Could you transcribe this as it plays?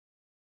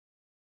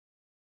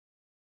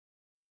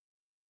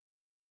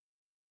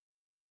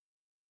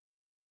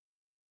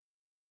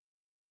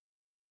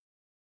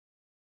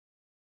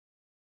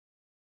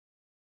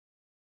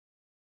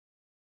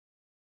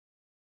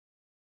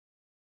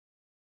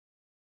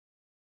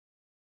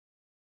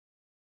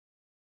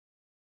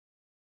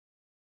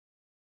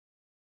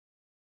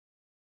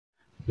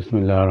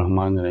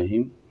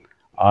बिस्मिल्लाहिर्रहमानिर्रहीम।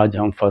 आज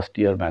हम first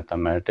year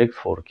mathematics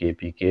for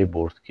KPK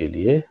boards के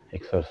लिए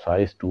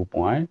एक्सरसाइज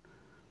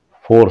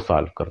 2.4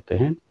 सॉल्व करते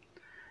हैं।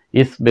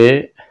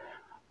 इसमें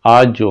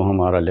आज जो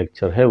हमारा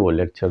लेक्चर है वो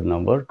लेक्चर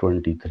नंबर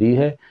 23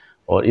 है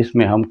और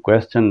इसमें हम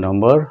क्वेश्चन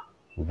नंबर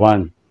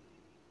 1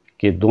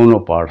 के दोनों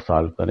पार्ट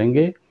सॉल्व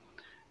करेंगे,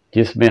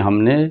 जिसमें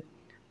हमने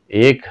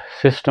एक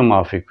सिस्टम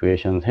ऑफ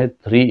इक्वेशंस है,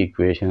 3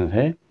 इक्वेशंस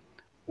है,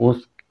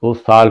 उसको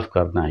सॉल्व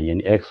करना है,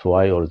 यानी x,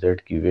 y और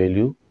z की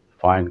वैल्यू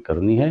फाइंड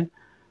करनी है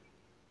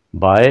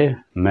बाय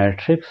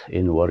मैट्रिक्स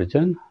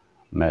इन्वर्जन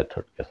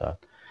मेथड के साथ।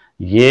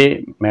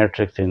 ये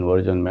मैट्रिक्स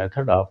इन्वर्जन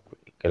मेथड आप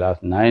क्लास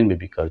 9 में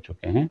भी कर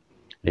चुके हैं,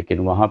 लेकिन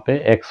वहाँ पे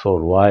x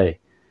और y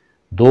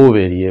दो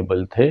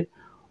वेरिएबल थे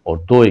और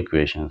दो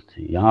इक्वेशंस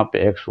थी। यहाँ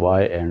पे x,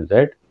 y and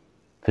z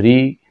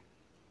 3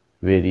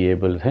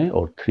 variables हैं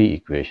और 3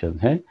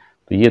 इक्वेशंस हैं,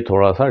 तो ये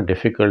थोड़ा सा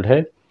डिफ़िकल्ट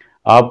है।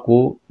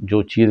 आपको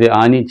जो चीज़ें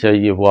आनी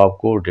चाहिए वो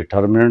आपको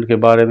डिटर्मिनेंट के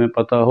बारे में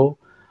पता हो,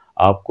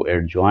 आपको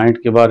एडजॉइंट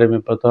के बारे में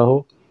पता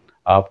हो,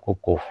 आपको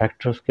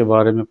कोफैक्टर्स के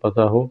बारे में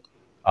पता हो,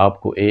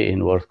 आपको ए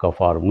इनवर्स का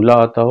फार्मूला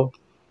आता हो।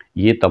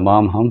 ये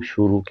तमाम हम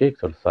शुरू के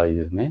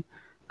एक्सरसाइज में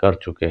कर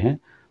चुके हैं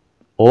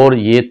और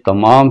ये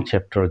तमाम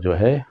चैप्टर जो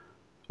है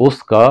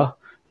उसका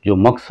जो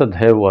मकसद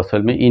है वो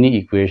असल में इन्हीं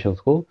इक्वेशंस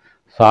को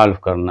सॉल्व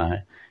करना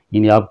है।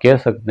 यानी आप कह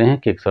सकते हैं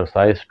कि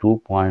एक्सरसाइज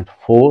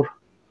 2.4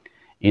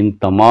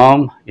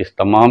 इस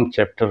तमाम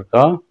चैप्टर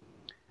का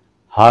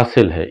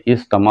हासिल है।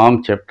 इस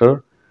तमाम चैप्टर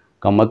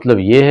का मतलब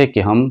ये है कि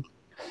हम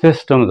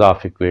सिस्टम्स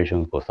ऑफ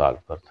इक्वेशंस को सॉल्व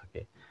कर सके।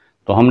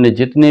 तो हमने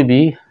जितने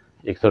भी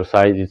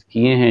एक्सरसाइजेस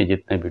किए हैं,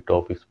 जितने भी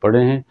टॉपिक्स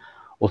पढ़े हैं,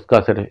 उसका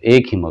सिर्फ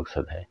एक ही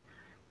मकसद है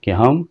कि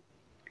हम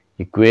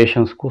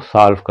इक्वेशंस को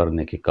सॉल्व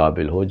करने के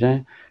काबिल हो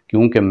जाएं,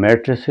 क्योंकि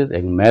मैट्रिसेस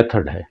एक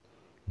मेथड है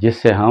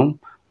जिससे हम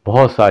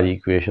बहुत सारी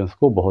इक्वेशंस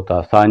को बहुत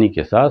आसानी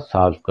के साथ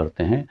सॉल्व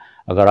करते हैं।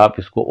 अगर आप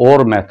इसको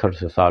और मेथड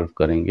से सॉल्व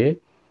करेंगे,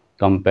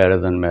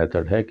 कंपैरिजन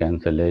मेथड है,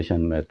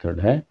 कैंसलेशन मेथड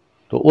है,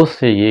 तो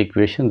उससे ये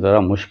इक्वेशन ज़रा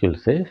मुश्किल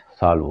से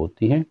सॉल्व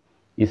होती हैं।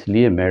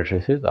 इसलिए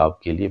मैट्रिसेस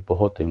आपके लिए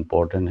बहुत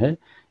इम्पोर्टेंट है।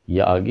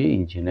 या आगे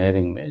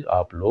इंजीनियरिंग में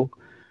आप लोग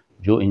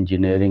जो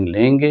इंजीनियरिंग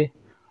लेंगे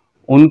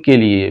उनके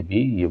लिए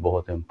भी ये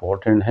बहुत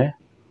इम्पोर्टेंट है,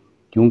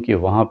 क्योंकि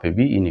वहाँ पे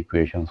भी इन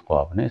इक्वेशंस को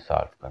आपने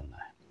सॉल्व करना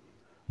है।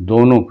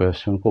 दोनों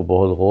क्वेश्चन को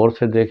बहुत गौर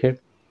से देखें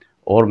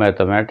और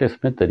मैथमेटिक्स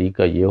में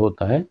तरीका ये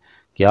होता है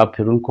कि आप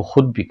फिर उनको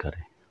खुद भी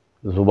करें।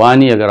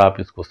 ज़ुबानी अगर आप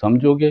इसको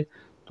समझोगे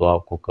तो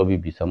आपको कभी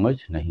भी समझ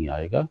नहीं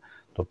आएगा।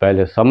 तो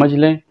पहले समझ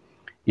लें,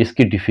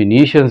 इसकी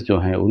डिफिनीशंस जो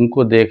हैं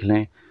उनको देख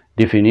लें,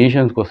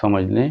 डिफिनीशंस को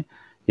समझ लें।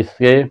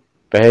 इससे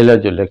पहला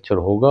जो लेक्चर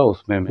होगा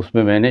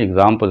उसमें मैंने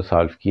एग्जाम्पल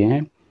सॉल्व किए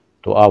हैं,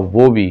 तो आप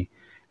वो भी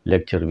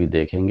लेक्चर भी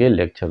देखेंगे,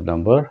 लेक्चर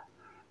नंबर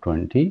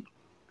 22।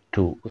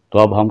 तो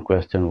अब हम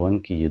क्वेश्चन 1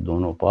 की ये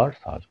दोनों पार्ट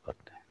सॉल्व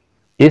करते हैं।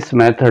 इस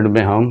मेथड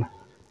में हम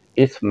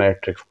इस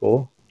मैट्रिक्स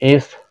को,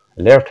 इस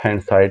लेफ्ट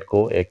हैंड साइड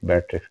को एक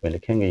मैट्रिक्स में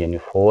लिखेंगे, यानी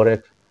 4x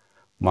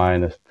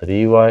minus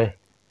 3y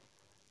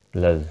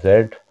plus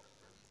z,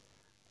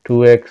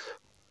 2x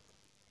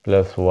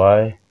plus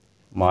y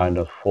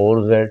minus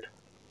 4z,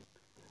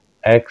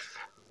 x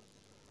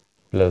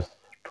plus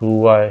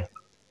 2y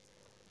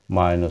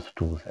minus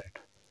 2z।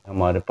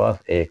 हमारे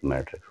पास एक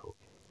मैट्रिक्स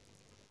होगी,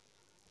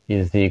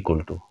 is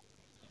equal to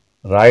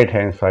right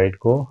hand side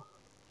को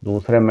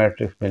दूसरे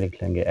मैट्रिक्स में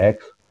लिख लेंगे x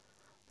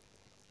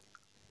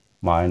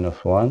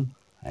माइनस 1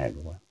 एंड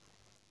 1।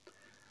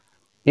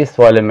 इस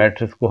वाले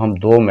मैट्रिक्स को हम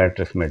दो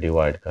मैट्रिक्स में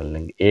डिवाइड कर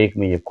लेंगे। एक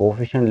में ये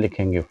कोफिशिएंट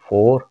लिखेंगे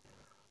 4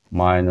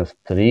 माइनस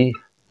 3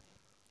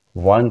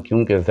 1,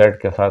 क्योंकि z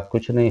के साथ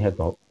कुछ नहीं है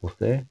तो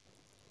उसे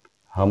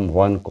हम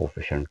 1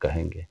 कोफिशिएंट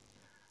कहेंगे।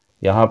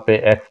 यहाँ पे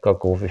x का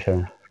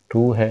कोफिशिएंट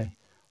 2 है,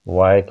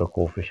 y का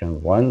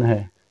कोफिशिएंट 1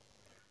 है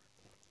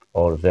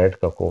और z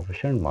का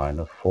कोफिशिएंट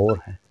माइनस 4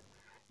 है।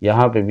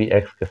 यहाँ पे भी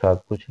x के साथ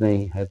कुछ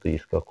नहीं है तो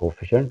इसका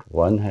कोफिशिएंट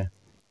 1 है,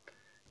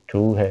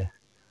 2 है,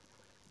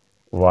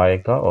 y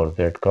का और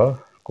z का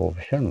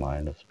कोफिशिएंट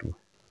माइनस 2।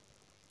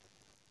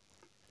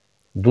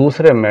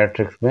 दूसरे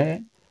मैट्रिक्स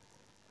में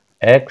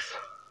x,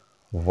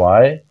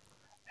 y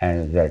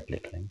एंड z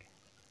लिख लेंगे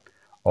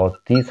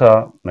और तीसरा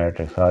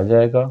मैट्रिक्स आ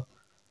जाएगा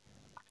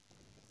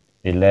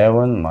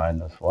 11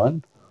 माइनस 1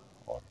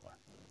 और 1।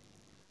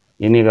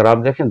 यानी अगर आप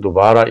देखें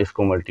दोबारा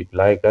इसको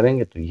मल्टीप्लाई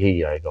करेंगे तो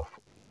यही आएगा,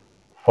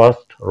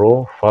 फर्स्ट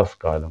रो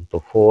फर्स्ट कॉलम,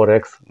 तो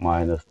 4x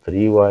minus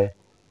 3y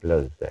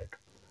plus z।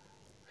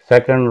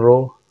 Second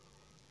row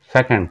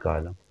second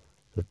column,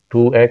 तो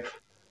 2x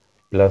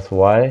plus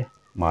y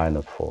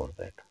minus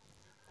 4z,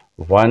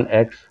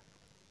 1x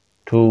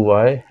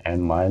 2y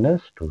and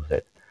minus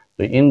 2z।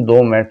 तो इन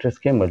दो मैट्रिक्स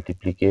के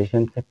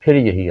मल्टीप्लिकेशन से फिर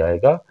यही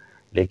आएगा,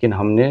 लेकिन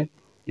हमने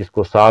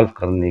इसको सॉल्व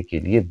करने के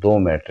लिए दो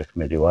मैट्रिक्स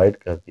में डिवाइड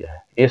कर दिया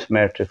है। इस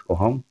मैट्रिक्स को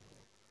हम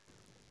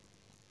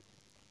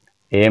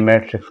ए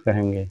मैट्रिक्स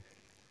कहेंगे।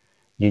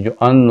 ये जो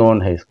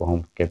अननोन है इसको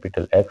हम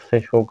कैपिटल X से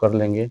शो कर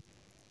लेंगे।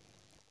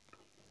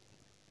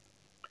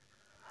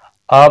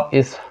 आप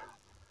इस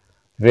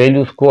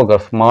वैल्यूज को अगर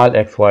स्मॉल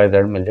x y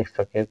z में लिख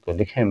सके तो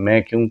लिखें।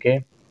 मैं क्योंकि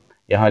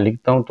यहाँ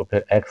लिखता हूँ तो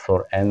फिर x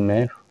और n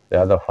में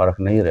ज़्यादा फ़र्क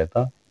नहीं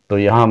रहता। तो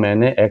यहाँ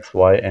मैंने x,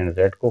 y एंड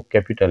z को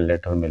कैपिटल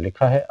लेटर में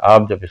लिखा है।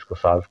 आप जब इसको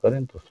सॉल्व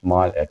करें तो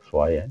small x,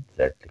 y and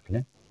z लिख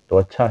लें तो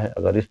अच्छा है।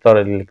 अगर इस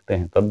तरह लिखते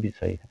हैं तब भी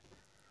सही है।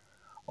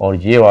 और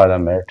ये वाला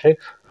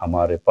मैट्रिक्स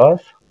हमारे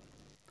पास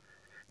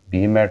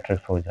बी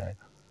मैट्रिक्स हो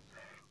जाएगा।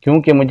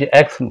 क्योंकि मुझे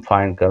x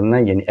फाइंड करना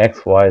है, यानी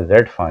x, y,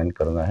 z फाइंड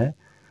करना है,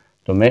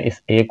 तो मैं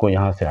इस a को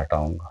यहाँ से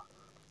हटाऊंगा।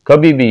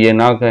 कभी भी ये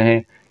ना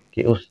कहें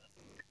कि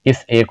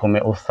इस a को मैं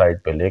उस साइड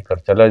पे लेकर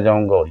चला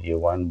जाऊंगा और ये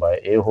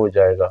 1/a हो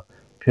जाएगा,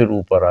 फिर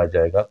ऊपर आ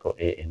जाएगा तो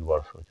a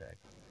इनवर्स हो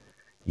जाएगा।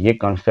 ये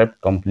कॉन्सेप्ट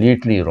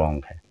कंप्लीटली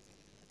रॉन्ग है।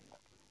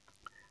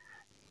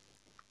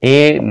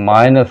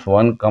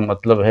 a-1 का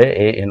मतलब है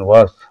a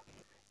इनवर्स।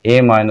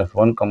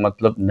 a-1 का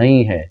मतलब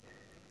नहीं है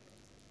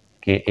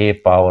कि a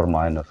पावर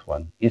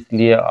 -1,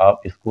 इसलिए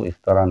आप इसको इस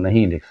तरह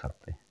नहीं लिख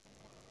सकते।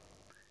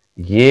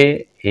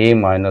 ये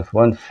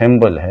a-1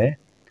 सिंबल है,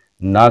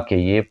 ना कि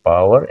ये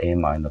पावर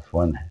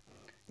a-1 है।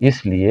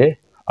 इसलिए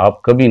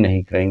आप कभी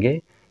नहीं करेंगे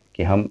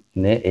कि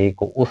हमने a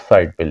को उस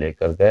साइड पे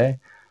लेकर गए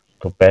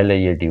तो पहले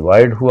ये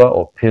डिवाइड हुआ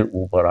और फिर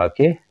ऊपर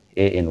आके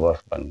a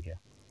इनवर्स बन गया।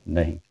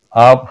 नहीं,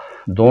 आप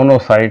दोनों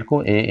साइड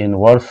को a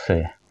इनवर्स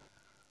से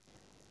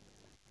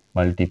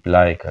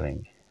मल्टीप्लाई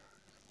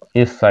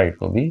करेंगे, इस साइड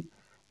को भी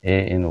a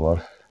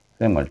इनवर्स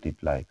से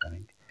मल्टीप्लाई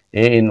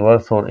करेंगे। a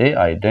इनवर्स और a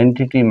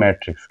आइडेंटिटी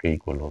मैट्रिक्स के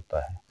इक्वल होता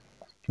है,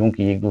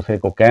 क्योंकि एक दूसरे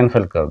को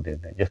कैंसिल कर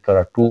देते हैं। जिस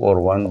तरह 2 और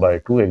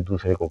 1/2 एक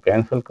दूसरे को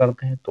कैंसिल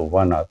करते हैं तो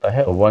 1 आता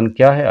है, और 1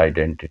 क्या है?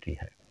 आइडेंटिटी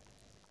है।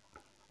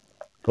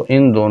 तो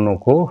इन दोनों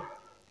को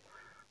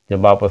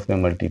जब आपस में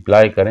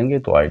मल्टीप्लाई करेंगे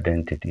तो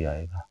आइडेंटिटी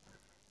आएगा,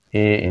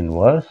 a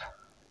इनवर्स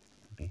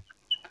b।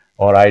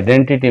 और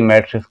आइडेंटिटी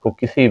मैट्रिक्स को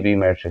किसी भी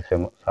मैट्रिक्स के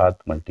साथ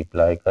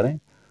मल्टीप्लाई करें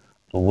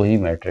तो वही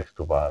मैट्रिक्स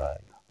दोबारा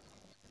आएगा।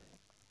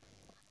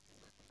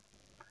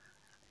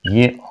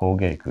 ये हो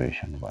गया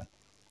इक्वेशन 1।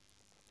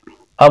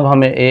 अब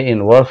हमें a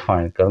इनवर्स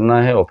फाइंड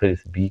करना है और फिर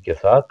इस b के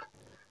साथ,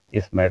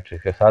 इस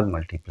मैट्रिक्स के साथ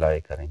मल्टीप्लाई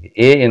करेंगे।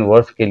 a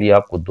इनवर्स के लिए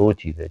आपको दो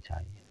चीज़ें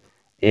चाहिए,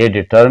 a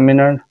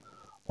डिटर्मिनेंट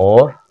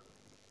और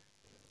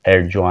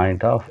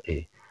adjoint of a।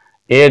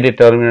 a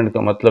determinant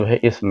का मतलब है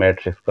इस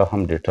मैट्रिक्स का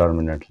हम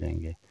डिटर्मिनेंट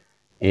लेंगे।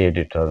 a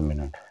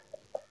determinant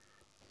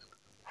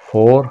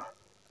 4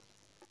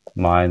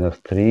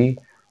 -3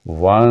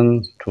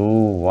 1 2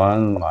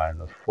 1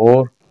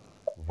 -4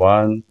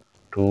 1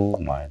 2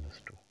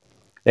 -2।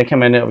 देखिए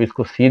मैंने अब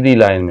इसको सीधी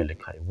लाइन में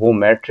लिखा है, वो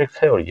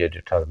मैट्रिक्स है और ये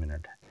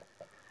डिटर्मिनेंट है।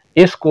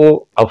 इसको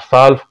अब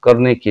सॉल्व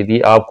करने के लिए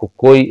आपको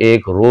कोई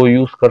एक रो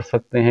यूज कर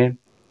सकते हैं,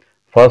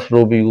 फर्स्ट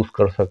रो भी यूज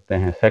कर सकते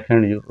हैं,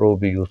 सेकंड रो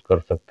भी यूज कर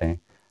सकते हैं,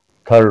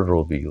 थर्ड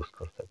रो भी यूज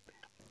कर सकते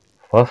हैं,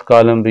 फर्स्ट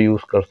कॉलम भी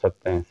यूज कर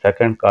सकते हैं,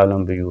 सेकंड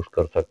कॉलम भी यूज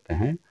कर सकते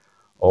हैं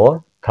और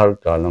थर्ड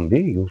कॉलम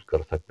भी यूज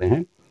कर सकते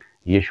हैं।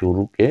 ये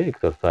शुरू के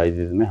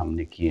एक्सरसाइजेज में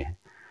हमने किए हैं।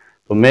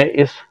 तो मैं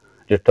इस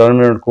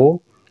डिटर्मिनेंट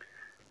को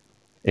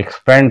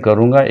एक्सपेंड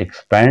करूंगा,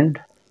 एक्सपेंड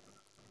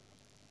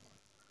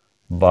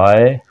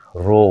बाय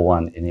रो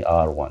 1 यानी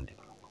R1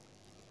 लिखूंगा।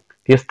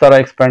 किस तरह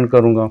एक्सपेंड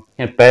करूंगा?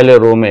 पहले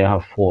रो में यहाँ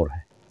 4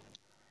 है,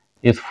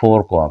 इस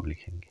 4 को आप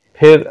लिखेंगे।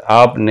 फिर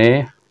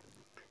आपने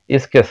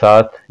इसके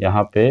साथ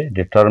यहाँ पे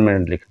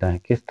डिटर्मिनेंट लिखना है।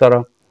 किस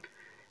तरह?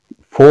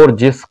 4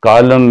 जिस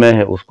कॉलम में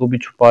है उसको भी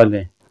छुपा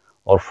लें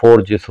और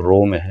 4 जिस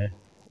रो में है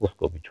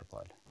उसको भी छुपा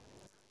लें।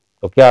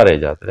 तो क्या रह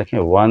जाता है? देखिए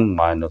 1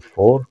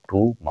 -4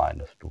 2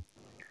 -2।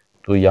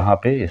 तो यहाँ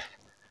पे इस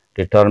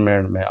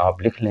डिटर्मिनेंट में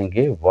आप लिख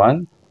लेंगे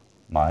 1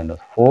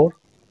 -4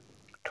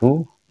 2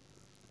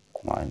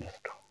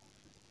 -2।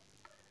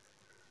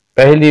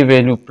 पहली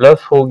वैल्यू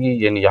प्लस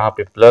होगी, यानी यहाँ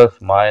पे plus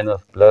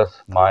minus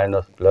plus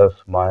minus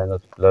plus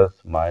minus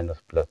plus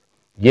minus plus.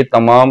 ये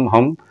तमाम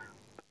हम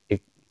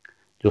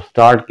जो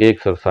स्टार्ट के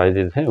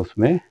एक्सरसाइजेज हैं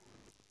उसमें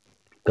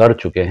कर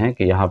चुके हैं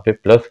कि यहाँ पे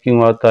प्लस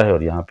क्यों आता है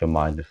और यहाँ पे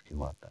माइनस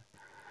क्यों आता है।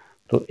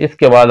 तो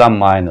इसके बाद हम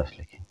माइनस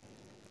लिखेंगे।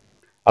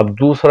 अब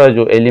दूसरा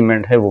जो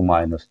एलिमेंट है वो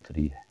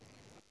 -3 है,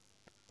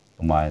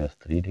 तो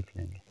 -3 लिख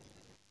लेंगे।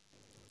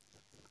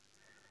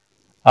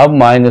 अब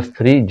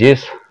 -3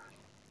 जिस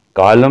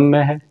कॉलम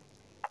में है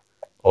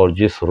और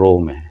जिस रो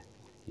में है,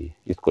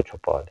 इसको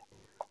छुपा लें।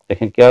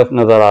 देखें क्या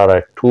नजर आ रहा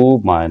है? 2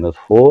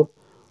 -4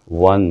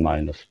 1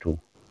 -2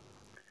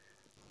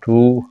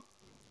 2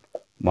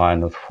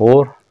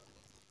 -4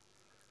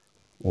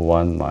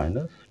 1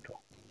 -2।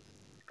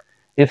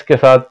 इसके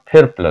साथ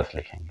फिर प्लस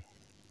लिखेंगे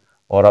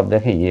और अब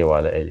देखें ये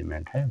वाला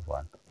एलिमेंट है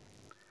 1।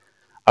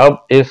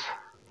 अब इस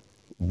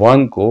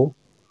 1 को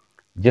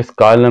जिस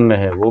कॉलम में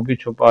है वो भी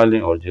छुपा लें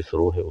और जिस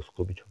रो है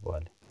उसको भी छुपा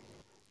लें।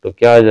 तो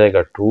क्या आ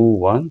जाएगा? 2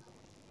 1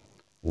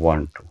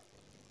 1 2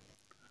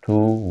 2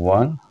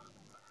 1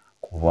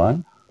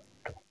 1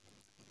 2।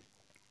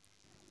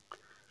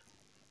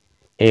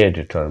 A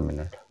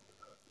determinant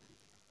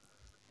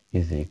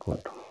is equal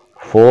to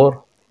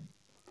 4।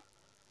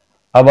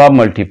 अब आप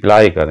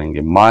मल्टीप्लाई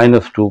करेंगे,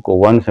 -2 को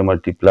 1 से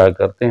मल्टीप्लाई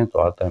करते हैं तो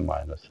आता है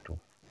 -2।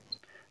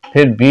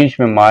 फिर बीच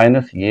में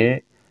माइनस,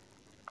 ये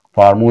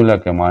फार्मूला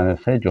के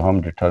माइनस है जो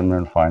हम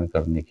डिटर्मिनेंट फाइंड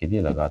करने के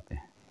लिए लगाते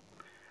हैं।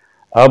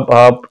 अब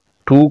आप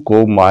 2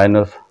 को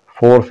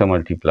 -4 से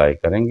मल्टीप्लाई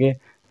करेंगे,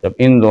 जब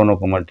इन दोनों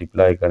को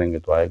मल्टीप्लाई करेंगे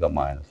तो आएगा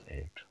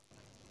 -8।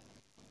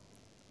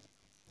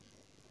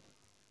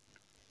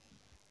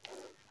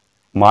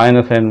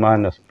 -n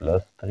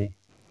 +3।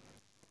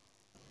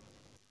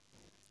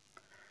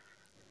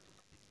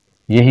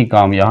 यही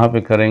काम यहाँ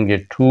पे करेंगे।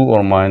 2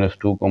 और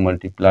 -2 को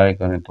मल्टीप्लाई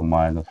करें तो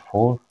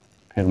 -4,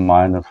 फिर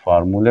माइनस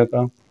फार्मूले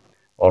का,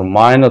 और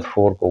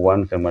 -4 को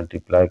 1 से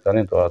मल्टीप्लाई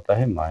करें तो आता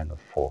है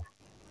 -4,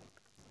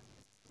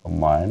 तो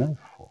 -4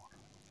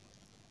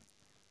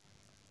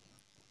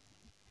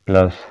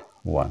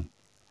 +1।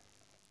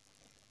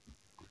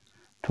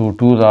 2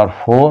 2s are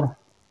 4,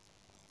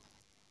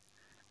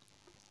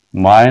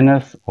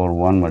 माइनस और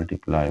 1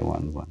 multiply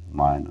 1 1,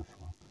 -1।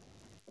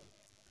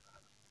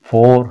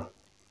 4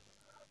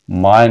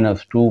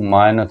 -2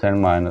 -n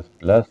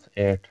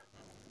 +8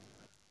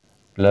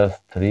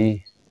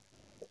 +3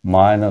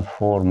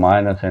 -4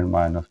 -n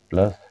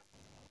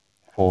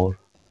 +4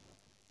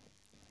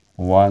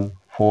 1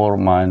 4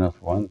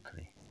 -1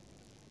 3।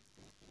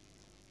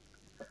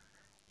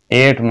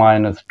 8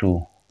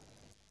 -2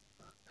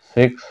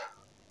 6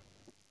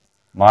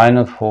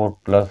 -4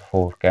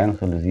 +4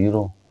 cancel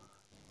 0,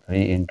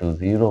 3 into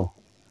 0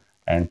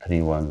 and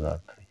 3 1s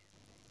are 3,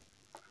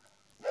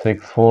 6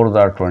 4s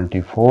are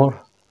 24,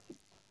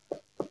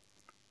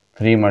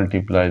 3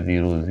 multiply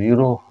 0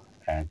 0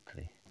 and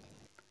 3,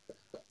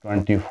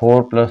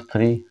 24 plus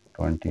 3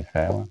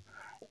 27।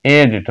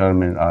 A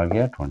determinant आ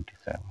गया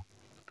 27,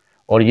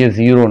 और ये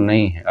जीरो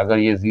नहीं है। अगर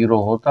ये जीरो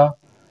होता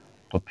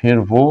तो फिर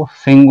वो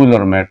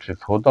सिंगुलर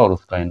मैट्रिक्स होता और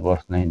उसका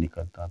इनवर्स नहीं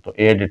निकलता। तो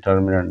ए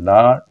determinant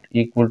not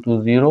equal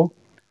to zero,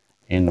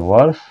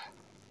 inverse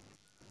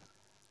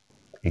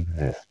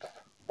exist.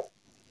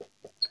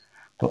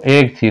 तो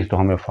एक चीज तो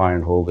हमें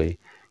फाइंड हो गई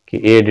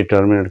कि ए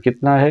डिटर्मिनेंट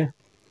कितना है,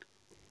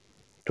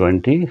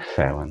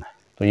 27।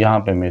 तो यहाँ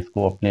पे मैं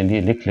इसको अपने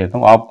लिए लिख लेता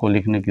हूँ, आपको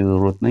लिखने की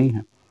ज़रूरत नहीं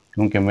है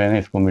क्योंकि मैंने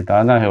इसको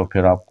मिटाना है और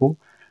फिर आपको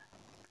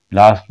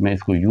लास्ट में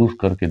इसको यूज़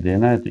करके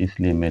देना है। तो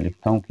इसलिए मैं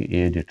लिखता हूँ कि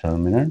ए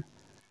डिटर्मिनेंट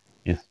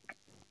इज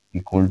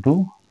इक्वल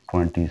टू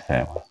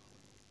 27।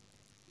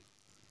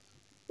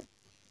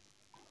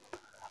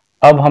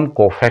 अब हम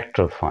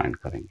कोफैक्टर फाइंड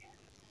करेंगे।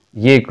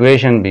 ये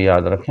इक्वेशन भी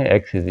याद रखें,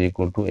 x is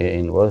equal to A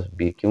inverse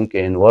B, क्योंकि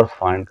इनवर्स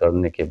फाइंड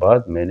करने के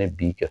बाद मैंने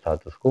b के साथ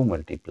उसको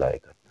मल्टीप्लाई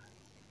करना है।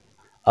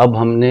 अब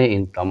हमने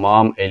इन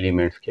तमाम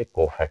एलिमेंट्स के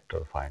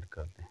कोफैक्टर फाइंड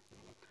करने हैं।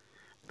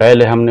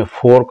 पहले हमने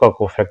 4 का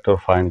कोफैक्टर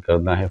फाइंड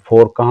करना है।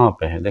 4 कहाँ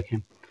पे है, देखें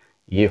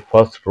ये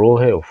फर्स्ट रो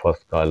है और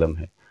फर्स्ट कॉलम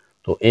है।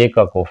 तो a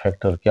का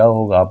कोफैक्टर क्या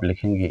होगा, आप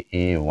लिखेंगे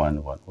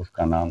a11,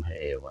 उसका नाम है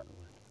a11।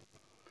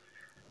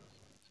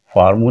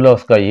 फार्मूला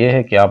उसका ये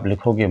है कि आप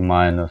लिखोगे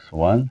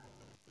 -1,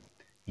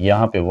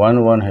 यहाँ पे 1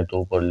 1 है तो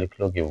ऊपर लिख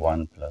लोगे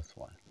 1 +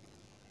 1,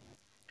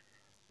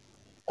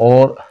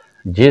 और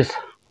जिस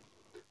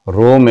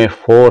रो में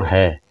 4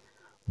 है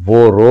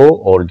वो रो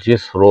और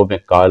जिस रो में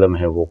कॉलम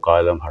है वो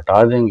कॉलम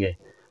हटा देंगे,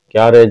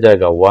 क्या रह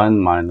जाएगा 1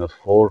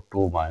 -4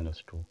 2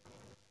 -2,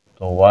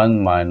 तो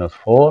 1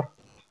 -4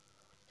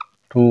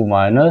 2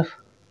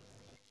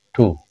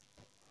 -2।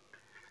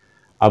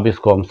 अब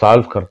इसको हम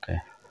सॉल्व करते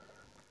हैं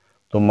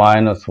तो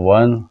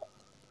 -1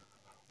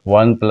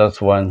 1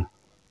 + 1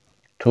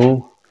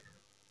 2,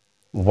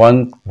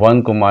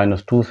 1 को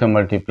 -2 से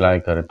मल्टीप्लाई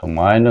करें तो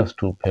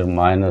 -2, फिर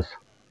माइनस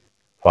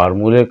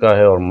फार्मूले का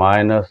है, और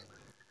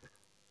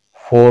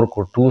 -4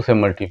 को 2 से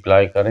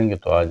मल्टीप्लाई करेंगे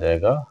तो आ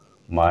जाएगा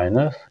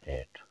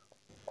 -8।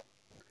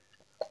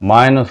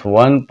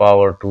 -1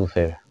 पावर 2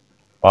 से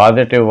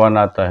पॉजिटिव 1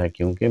 आता है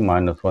क्योंकि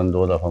 -1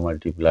 दो दफ़ा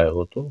मल्टीप्लाई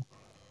हो तो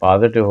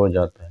पॉजिटिव हो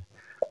जाता है।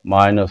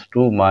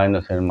 -2 -n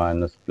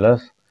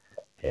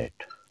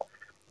 +8,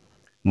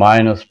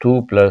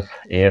 -2 +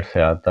 8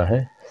 से आता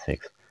है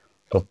 6।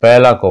 तो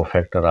पहला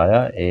कोफैक्टर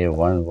आया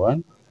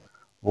a11,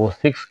 वो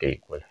 6 के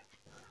इक्वल है।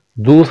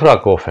 दूसरा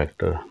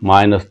कोफैक्टर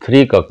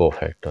 -3 का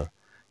कोफैक्टर,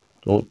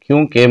 तो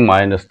क्योंकि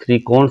 -3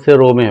 कौन से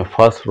रो में है,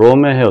 फर्स्ट रो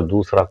में है और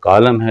दूसरा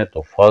कॉलम है,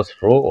 तो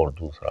फर्स्ट रो और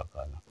दूसरा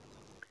कॉलम।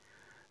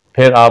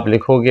 फिर आप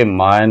लिखोगे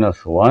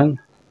 -1,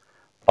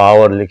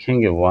 पावर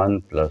लिखेंगे 1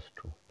 +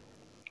 2,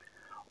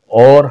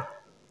 और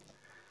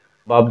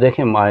आप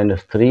देखें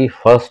 -3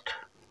 फर्स्ट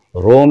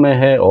रो में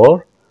है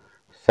और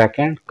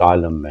सेकंड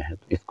कॉलम में है,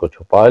 तो इसको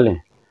छुपा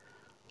लें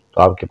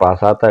तो आपके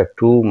पास आता है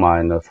 2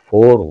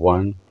 -4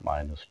 1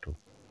 -2,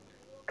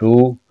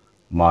 2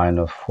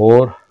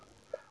 -4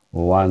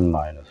 1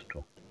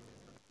 -2,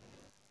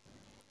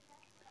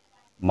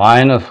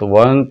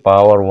 -1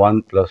 पावर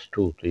 1 +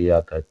 2, तो ये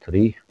आता है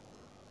 3।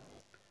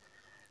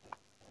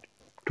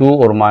 2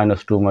 और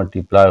 -2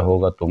 मल्टीप्लाई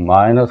होगा तो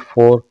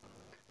 -4,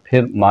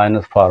 फिर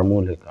माइनस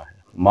फार्मूले का है,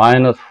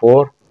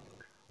 -4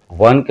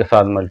 1 के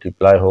साथ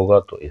मल्टीप्लाई होगा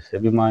तो इससे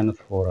भी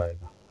 -4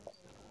 आएगा।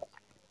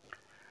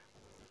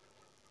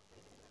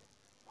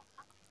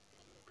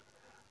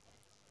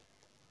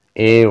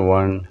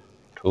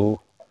 a12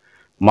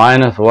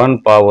 -1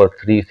 पावर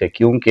 3 से,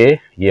 क्योंकि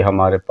ये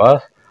हमारे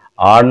पास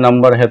आड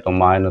नंबर है तो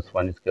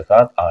 -1 इसके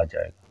साथ आ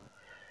जाएगा।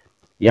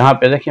 यहाँ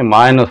पे देखिए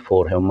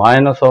 -4 है,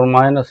 माइनस और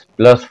माइनस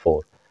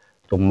 +4,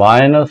 तो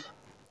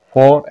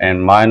 -4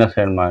 एंड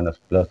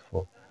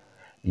 -4,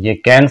 ये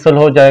कैंसिल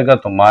हो जाएगा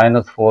तो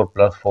 -4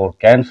 + 4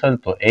 कैंसिल,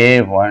 तो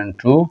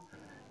A12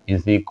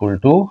 इज इक्वल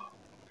टू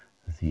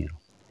 0।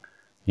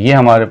 ये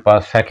हमारे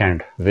पास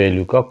सेकंड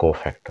वैल्यू का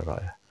कोफैक्टर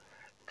आया।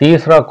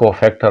 तीसरा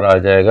कोफैक्टर आ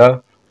जाएगा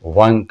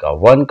 1 का।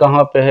 1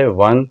 कहाँ पे है?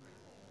 1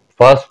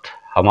 फर्स्ट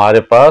हमारे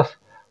पास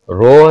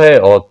रो है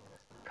और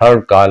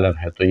थर्ड कॉलम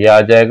है, तो ये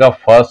आ जाएगा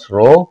first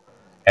row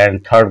and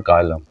third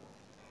column.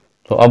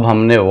 तो अब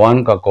हमने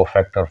 1 का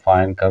कोफैक्टर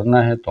फाइंड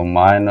करना है, तो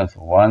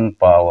 -1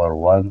 पावर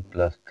 1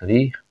 +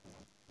 3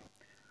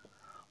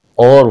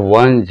 और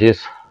 1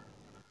 जिस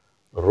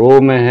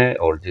रो में है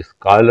और जिस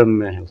कॉलम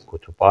में है उसको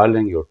छुपा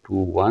लेंगे और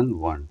 2 1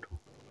 1 2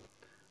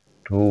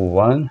 2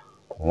 1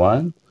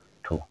 1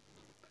 2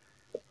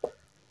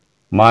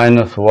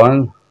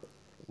 -1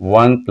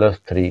 1 +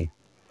 3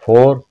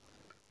 4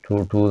 2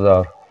 2s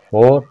are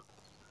 4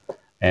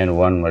 एंड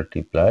 1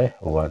 मल्टीप्लाई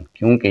 1,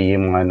 क्योंकि ये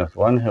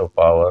 -1 है और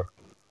पावर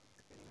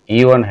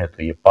इवन है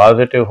तो ये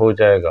पॉजिटिव हो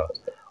जाएगा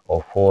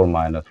और 4 -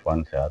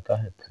 1 से आता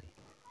है 3।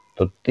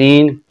 तो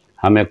 3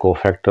 हमें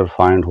कोफैक्टर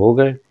फाइंड हो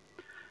गए।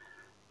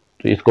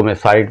 तो इसको मैं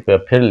साइड पे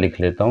फिर लिख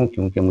लेता हूं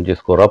क्योंकि मुझे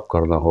इसको रब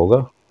करना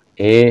होगा।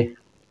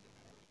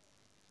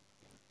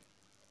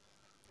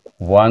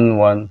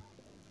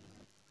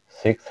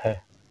 A116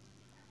 है,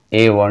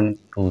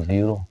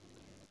 A120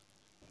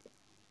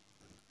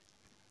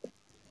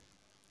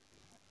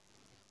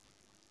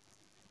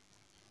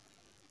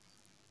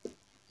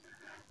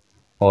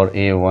 और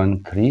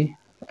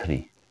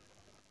A133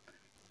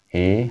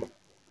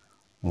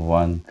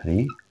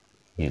 A13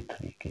 ये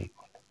 3 के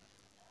इक्वल।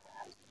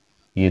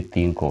 ये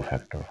 3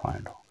 कोफैक्टर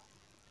फाइंड हो।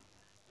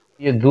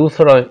 ये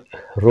दूसरा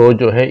रो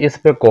जो है इस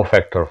पे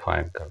कोफैक्टर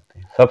फाइंड करते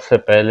हैं। सबसे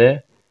पहले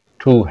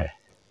 2 है,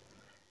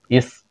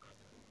 इस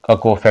का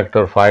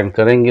कोफैक्टर फाइंड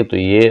करेंगे तो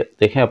ये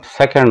देखें अब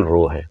सेकंड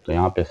रो है तो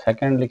यहाँ पे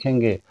सेकंड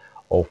लिखेंगे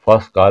और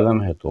फर्स्ट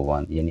कॉलम है तो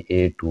 1 यानी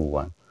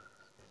A21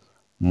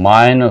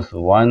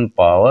 -1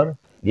 पावर,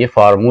 ये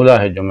फार्मूला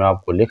है जो मैं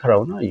आपको लिख रहा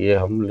हूँ ना, ये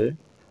हमने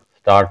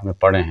स्टार्ट में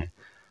पढ़े हैं।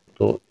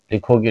 तो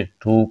लिखोगे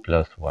 2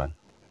 + 1।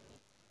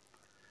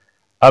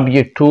 अब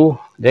ये 2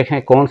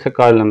 देखें कौन से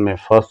कॉलम में?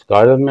 फर्स्ट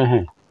कॉलम में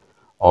है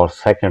और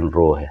सेकंड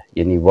रो है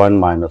यानी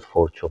 1 -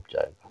 4 छुप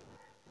जाएगा।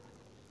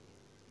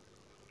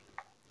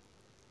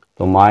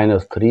 तो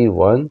 -3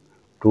 1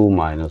 2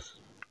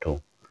 -2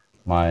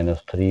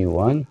 -3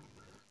 1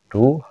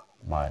 2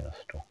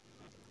 -2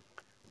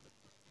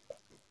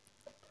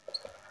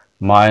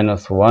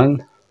 -1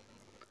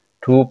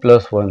 2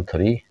 + 1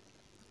 3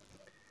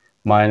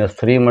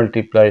 -3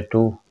 ×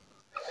 2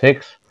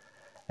 6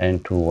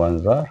 and 2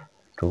 1s are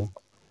 2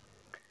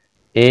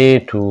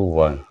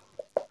 A21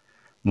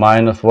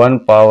 -1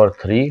 power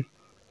 3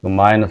 तो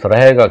माइनस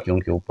रहेगा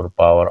क्योंकि ऊपर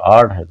पावर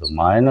 8 है तो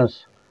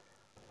माइनस,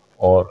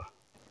 और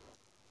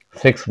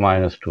 6 -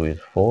 2 is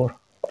 4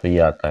 तो ये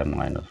आता है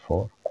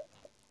 -4।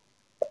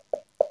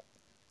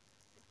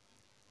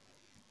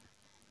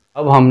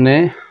 अब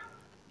हमने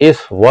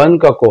इस 1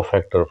 का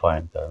कोफैक्टर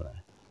फाइंड करना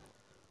है,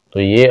 तो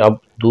ये अब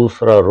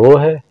दूसरा रो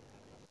है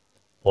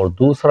और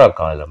दूसरा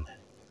कॉलम है।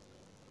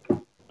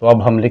 तो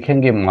अब हम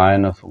लिखेंगे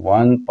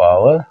 -1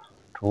 पावर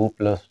 2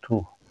 +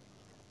 2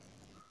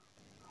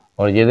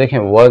 और ये देखें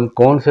 1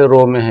 कौन से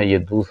रो में है? ये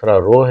दूसरा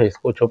रो है,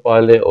 इसको छुपा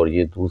ले, और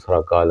ये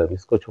दूसरा कॉलम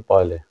इसको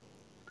छुपा ले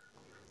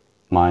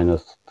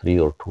 -3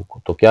 और 2 को।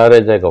 तो क्या रह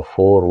जाएगा?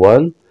 4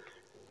 1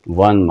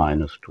 1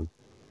 -2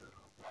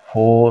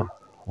 4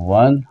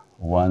 1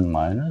 1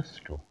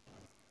 -2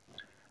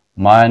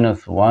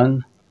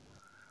 -1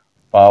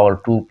 पावर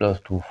 2 +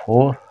 2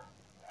 4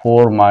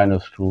 4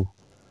 -2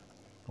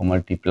 को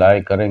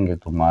मल्टीप्लाई करेंगे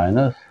तो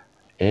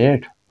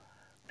 -8,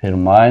 फिर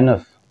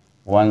 -1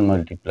 ×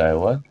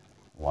 1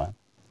 1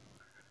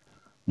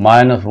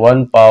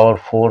 -1 पावर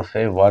 4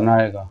 से 1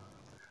 आएगा,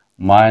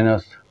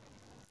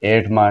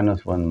 -8 -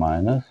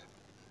 1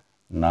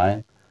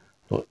 -9,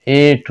 तो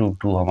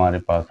A22 हमारे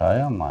पास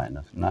आया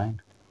 -9।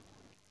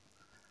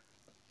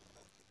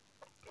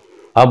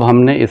 अब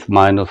हमने इस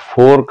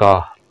 -4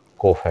 का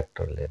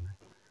कोफैक्टर लेना है,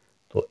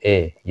 तो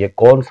A ये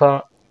कौन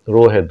सा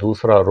रो है?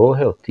 दूसरा रो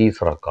है और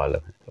तीसरा कॉलम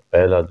है, तो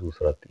पहला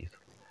दूसरा तीसरा,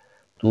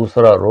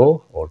 दूसरा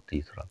रो और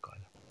तीसरा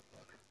कॉलम।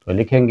 तो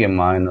लिखेंगे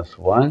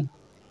 -1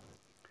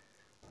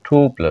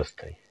 2 +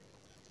 3,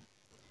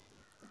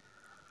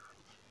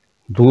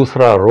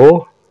 दूसरा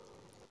रो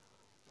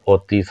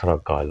और तीसरा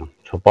कॉलम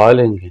छुपा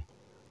लेंगे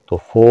तो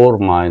 4 -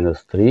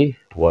 3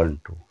 1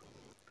 2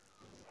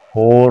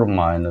 4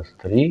 -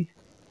 3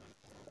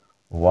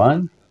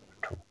 1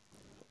 2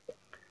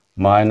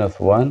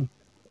 -1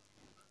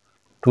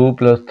 2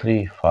 +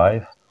 3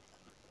 5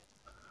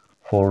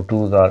 4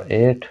 2s are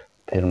 8,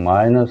 फिर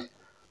 -1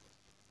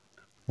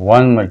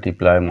 ×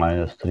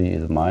 -3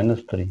 is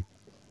 -3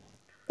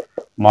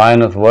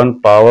 -1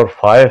 पावर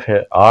 5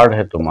 है, 8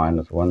 है तो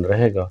 -1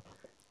 रहेगा,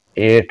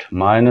 8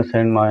 माइनस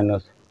एंड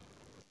माइनस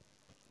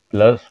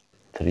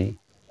 +3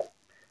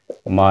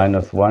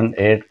 -1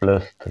 8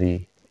 +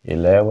 3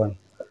 11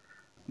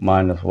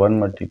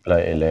 -1 ×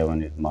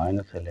 11 is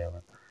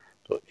 -11,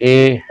 तो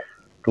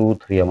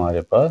A23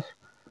 हमारे पास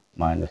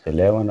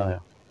 -11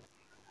 आया।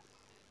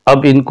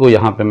 अब इनको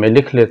यहाँ पे मैं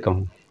लिख लेता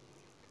हूँ,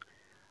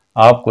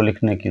 आपको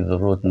लिखने की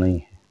ज़रूरत नहीं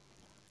है,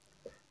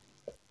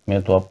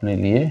 मैं तो अपने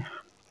लिए,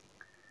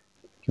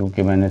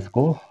 क्योंकि मैंने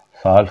इसको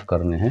सॉल्व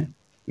करने हैं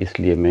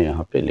इसलिए मैं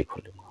यहाँ पे लिख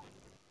लूँगा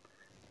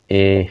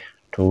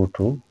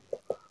A22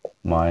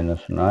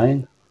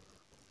 -9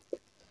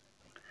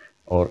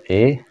 और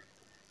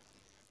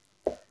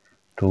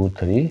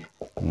A23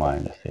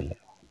 -11,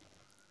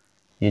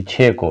 ये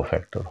 6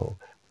 कोफैक्टर हो गए।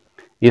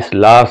 इस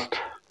लास्ट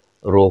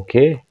रो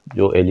के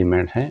जो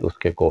एलिमेंट हैं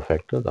उसके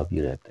कोफैक्टर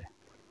अभी रहते हैं।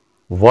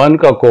 1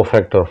 का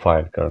कोफैक्टर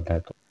फाइंड करना है,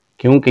 तो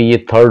क्योंकि ये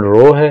थर्ड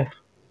रो है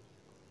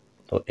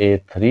तो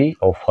A3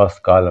 और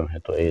फर्स्ट कॉलम है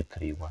तो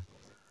A31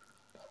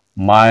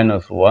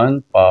 -1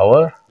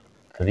 पावर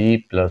 3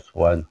 +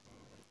 1,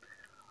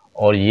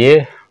 और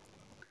ये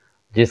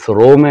जिस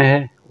रो में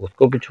है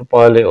उसको भी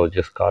छुपा ले और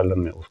जिस कॉलम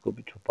में उसको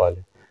भी छुपा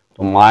ले,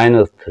 तो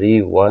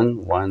 -3 1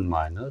 1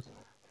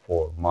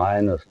 -4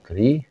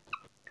 -3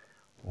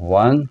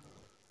 1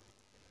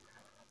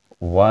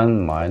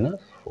 1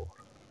 -4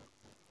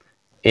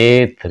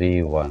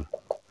 A31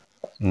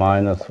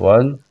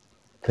 -1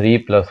 3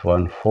 +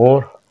 1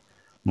 4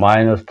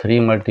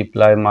 -3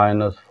 multiply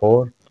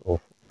 -4, so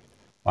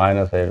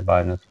 -8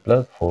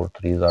 -+, 4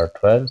 3s are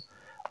 12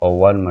 और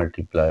 1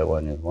 multiply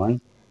 1 is 1,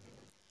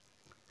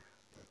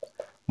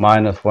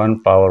 -1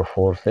 पावर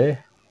 4 से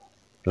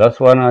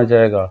 +1 आ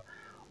जाएगा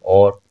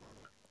और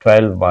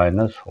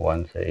 12 -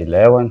 1 से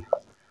 11,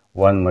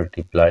 1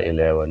 multiply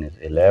 11 is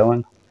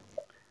 11,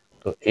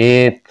 तो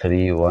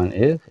A31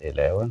 is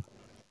 11।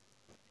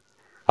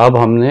 अब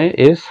हमने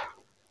इस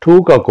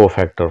 2 का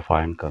कोफैक्टर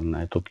फाइंड करना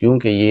है, तो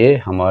क्योंकि ये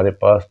हमारे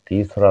पास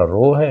तीसरा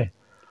रो है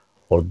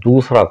और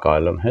दूसरा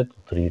कॉलम है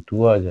तो 3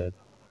 2 आ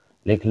जाएगा,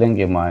 लिख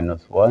लेंगे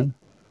 -1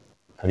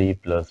 3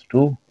 +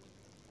 2,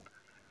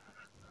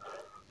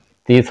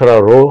 तीसरा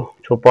रो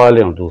छुपा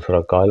लें और दूसरा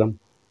कॉलम,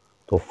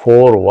 तो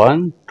 4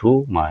 1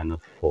 2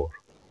 -4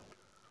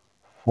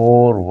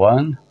 4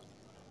 1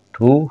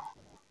 2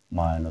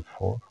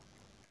 -4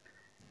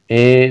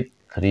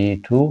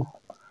 A32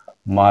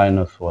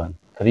 -1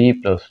 3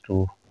 +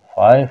 2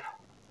 5,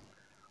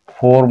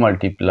 4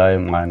 multiply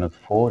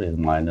 -4 is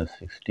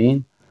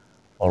 -16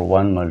 और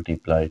 1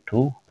 multiply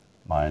 2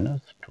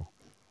 -2,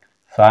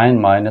 साइन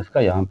माइनस का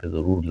यहाँ पे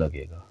ज़रूर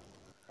लगेगा,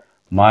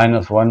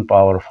 -1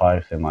 पावर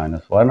 5 से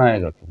 -1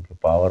 आएगा क्योंकि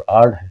पावर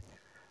आड है,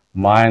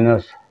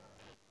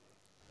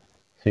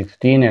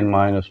 -16 and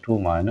 -2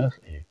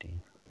 -18,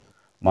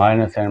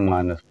 minus and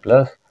minus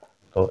plus,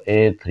 तो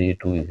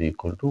A32 is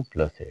equal to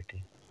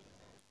 +18।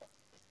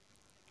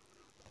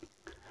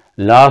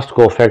 Last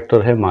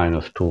cofactor है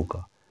 -2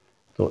 का,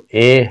 तो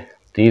A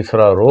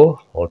तीसरा रो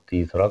और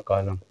तीसरा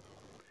कॉलम,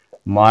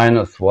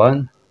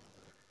 -1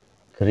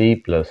 3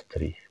 +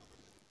 3,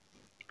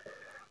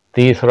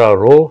 तीसरा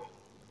रो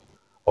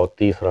और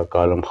तीसरा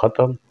कॉलम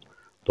खत्म,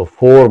 तो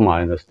 4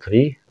 -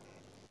 3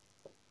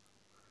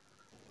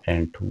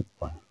 and 2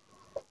 1,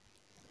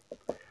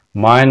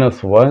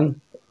 -1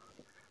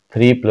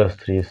 3 +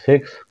 3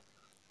 6,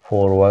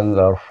 4 1s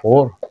are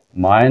 4,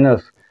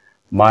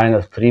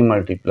 -3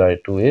 multiply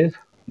 2 is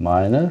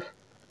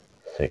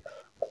 -6,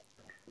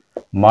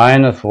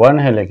 -1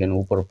 है लेकिन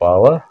ऊपर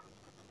पावर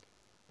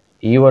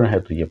इवन है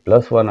तो ये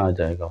 +1 आ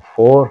जाएगा,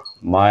 4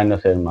 -and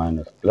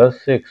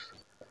 -+6,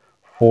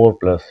 4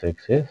 +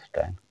 6 is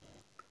 10,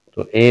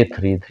 तो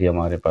A33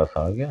 हमारे पास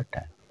आ गया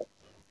 10।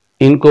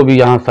 इनको भी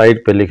यहाँ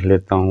साइड पे लिख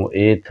लेता हूँ,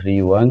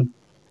 A31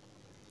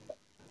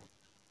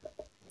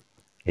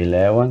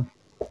 11,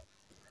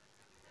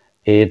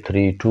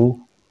 A32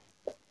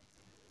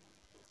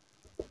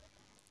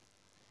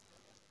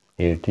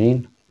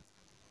 18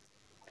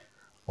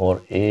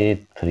 और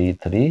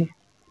A33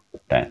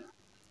 10,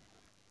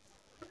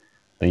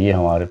 तो ये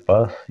हमारे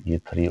पास ये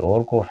 3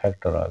 और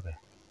कोफैक्टर आ गए।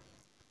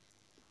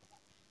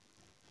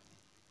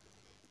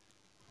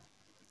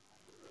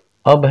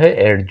 अब है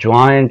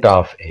एडजॉइंट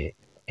ऑफ ए।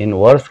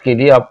 इनवर्स के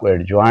लिए आपको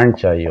एडजॉइंट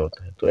चाहिए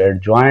होता है, तो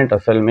एडजॉइंट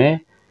असल में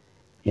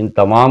इन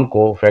तमाम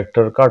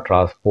कोफैक्टर का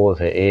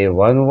ट्रांसपोज है,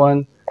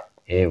 A11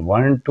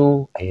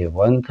 A12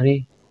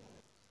 A13,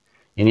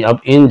 यानी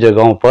अब इन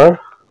जगहों पर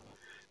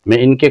मैं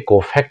इनके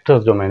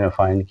कोफैक्टर्स जो मैंने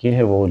फाइंड किए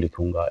हैं वो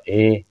लिखूंगा,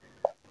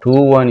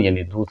 A21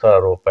 यानी दूसरा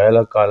रो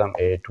पहला कॉलम,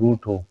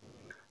 A22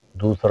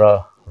 दूसरा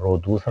रो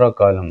दूसरा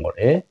कॉलम और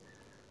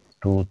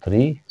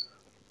A23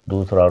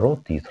 दूसरा रो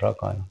तीसरा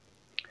कॉलम,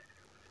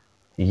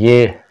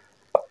 ये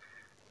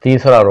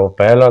तीसरा रो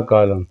पहला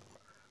कॉलम,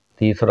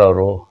 तीसरा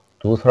रो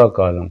दूसरा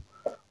कॉलम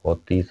और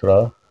तीसरा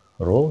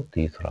रो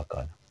तीसरा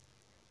कॉलम।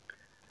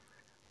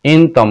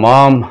 इन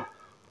तमाम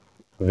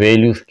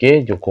वैल्यूज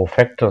के जो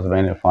कोफैक्टर्स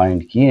मैंने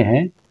फाइंड किए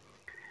हैं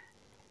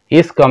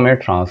इसका मैं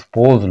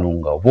ट्रांसपोज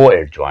लूंगा, वो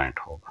एडजॉइंट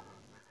होगा,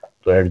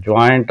 तो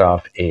एडजॉइंट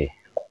ऑफ ए,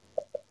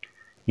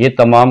 ये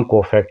तमाम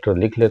कोफैक्टर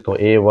लिख ले, तो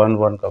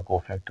A11 का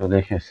कोफैक्टर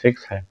देखें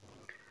 6 है,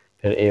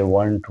 फिर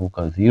A12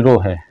 का 0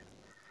 है,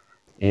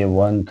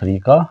 A13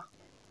 का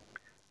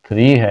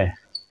 3 है,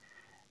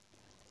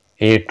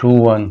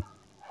 A21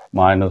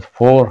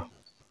 -4,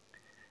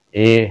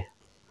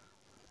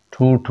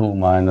 A22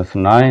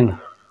 -9,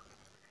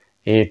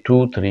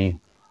 A23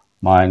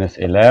 minus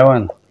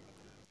 11,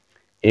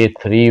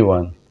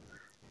 A31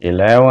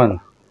 11,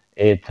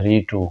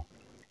 A32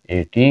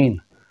 18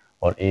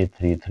 और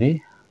A33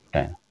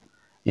 10।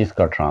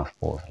 इसका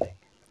ट्रांसपोज लेंगे।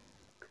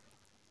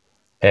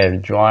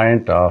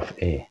 एडजॉइंट ऑफ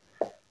ए,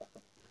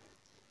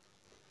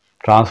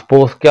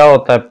 ट्रांसपोज क्या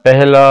होता है?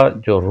 पहला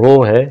जो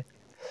रो है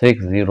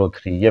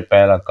 603, ये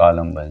पहला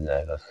कॉलम बन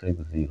जाएगा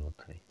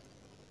 603।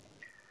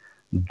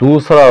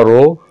 दूसरा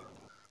रो,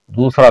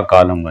 दूसरा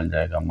कॉलम बन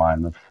जाएगा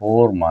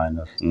 -4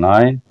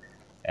 -9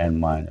 एंड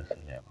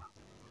 -11।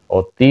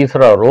 और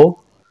तीसरा रो,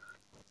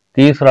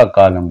 तीसरा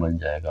कॉलम बन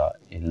जाएगा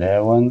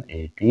 11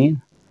 18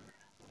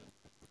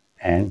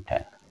 एंड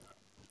 10।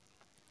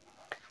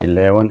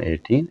 11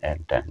 18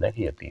 एंड 10,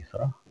 देखिए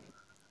तीसरा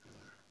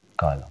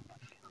कॉलम बन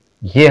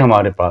गया। ये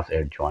हमारे पास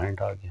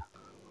एडजॉइंट आ गया।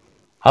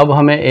 अब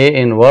हमें ए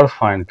इनवर्स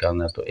फाइंड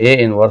करना है, तो ए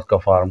इनवर्स का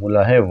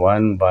फार्मूला है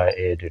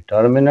 1/a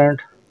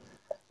डिटर्मिनेंट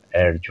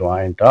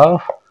एडजॉइंट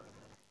ऑफ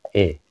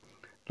ए।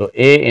 तो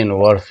A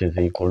inverse is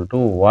equal to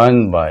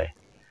 1/a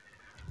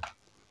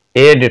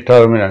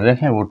determinant,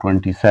 देखें वो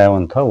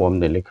 27 था, वो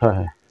हमने लिखा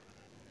है,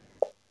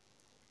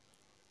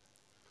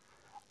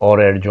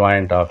 और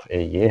एडजॉइंट ऑफ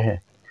ए ये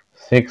है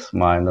 6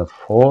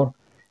 -4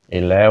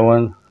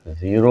 11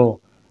 0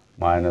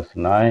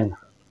 -9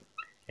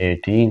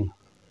 18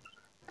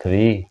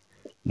 3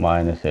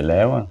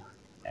 -11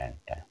 एंड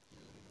 10।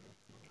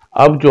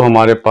 अब जो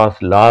हमारे पास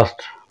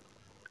लास्ट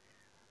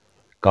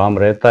काम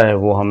रहता है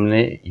वो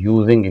हमने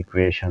यूजिंग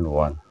इक्वेशन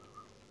 1,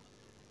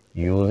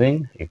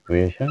 यूजिंग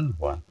इक्वेशन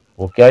 1,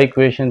 वो क्या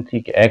इक्वेशन थी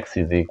कि x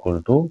is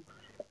equal to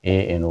A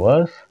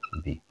inverse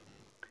B.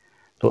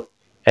 तो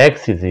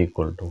x is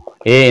equal to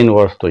A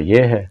inverse, तो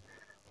ये है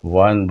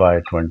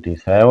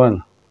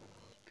 1/27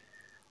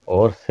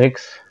 और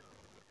 6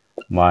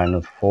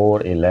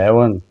 -4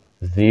 11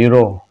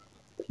 0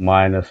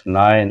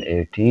 -9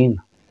 18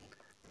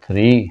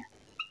 3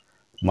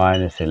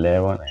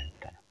 -11 एंड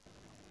 10।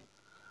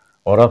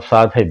 और अब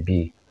साथ है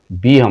बी,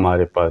 बी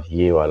हमारे पास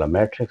ये वाला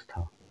मैट्रिक्स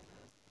था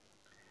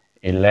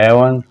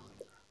 11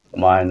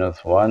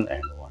 -1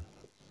 and 1।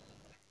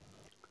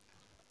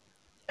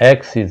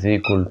 x is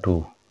equal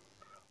to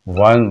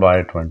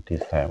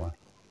 1/27।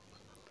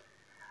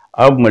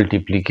 अब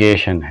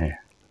मल्टीप्लिकेशन है,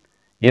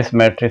 इस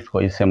मैट्रिक्स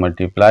को इससे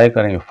मल्टीप्लाई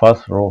करेंगे,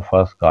 फर्स्ट रो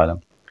फर्स्ट कॉलम,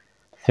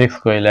 6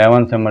 को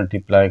 11 से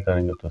मल्टीप्लाई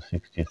करेंगे तो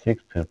 66,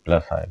 फिर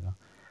प्लस आएगा,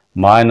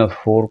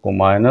 -4 को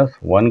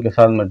 -1 के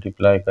साथ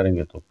मल्टीप्लाई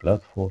करेंगे तो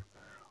 +4,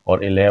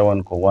 और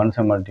 11 को 1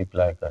 से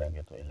मल्टीप्लाई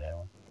करेंगे तो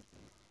 11।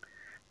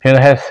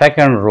 फिर है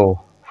second row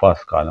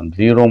first column,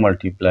 0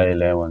 ×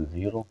 11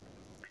 0,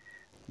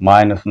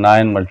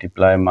 -9 ×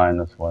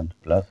 -1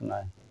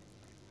 +9,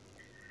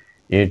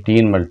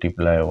 18 ×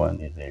 1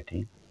 is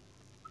 18।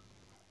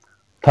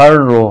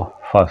 Third row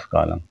first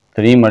column,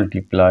 3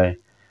 ×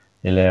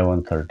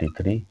 11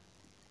 33,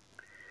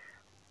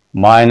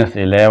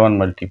 -11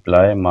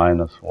 ×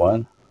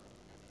 -1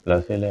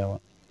 +11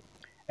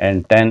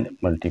 and 10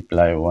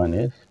 × 1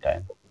 is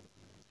 10।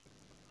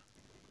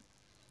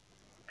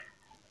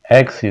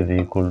 x is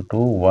equal to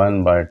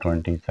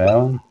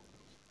 1/27,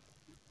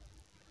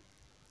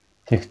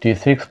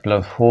 66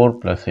 + 4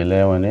 +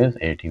 11 is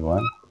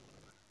 81,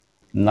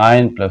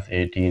 9 +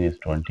 18 is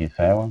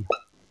 27,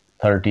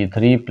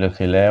 33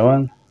 +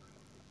 11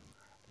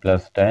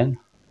 + 10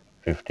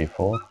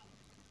 54।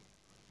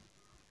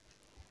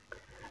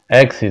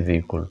 x is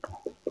equal to,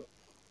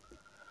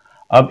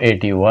 अब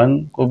 81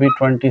 को भी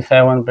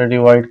 27 पे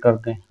डिवाइड कर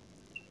दें,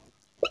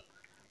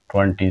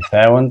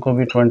 27 को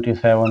भी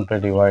 27 पे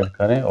डिवाइड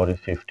करें, और इस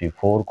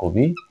 54 को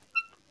भी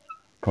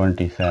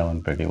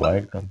 27 पे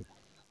डिवाइड कर दें।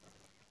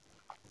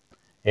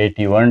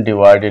 81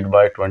 divided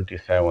by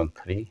 27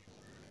 3,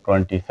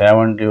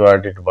 27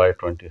 divided by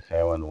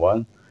 27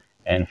 1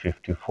 and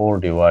 54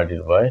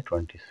 divided by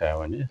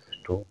 27 is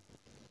 2।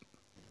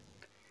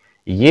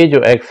 ये जो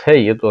x है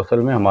ये तो असल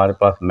में हमारे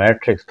पास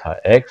मैट्रिक्स था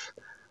x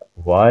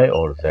y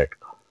और z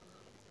का,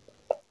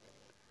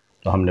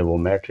 तो हमने वो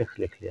मैट्रिक्स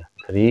लिख लिया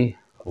 3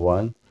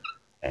 1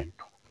 एंड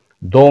 2।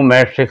 दो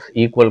मैट्रिक्स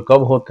इक्वल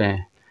कब होते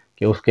हैं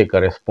कि उसके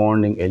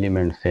करेस्पॉन्डिंग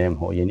एलिमेंट सेम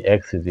हो, यानी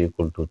x is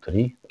equal to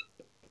 3,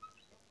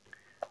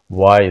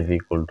 y is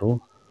equal to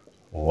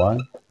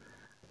 1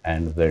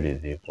 and z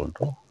is equal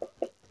to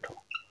 2।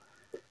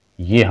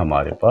 ये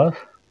हमारे पास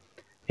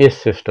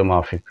इस सिस्टम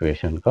ऑफ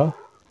इक्वेशन का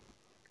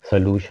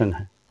सलूशन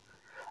है।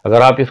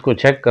 अगर आप इसको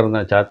चेक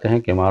करना चाहते हैं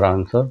कि हमारा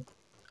आंसर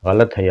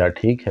गलत है या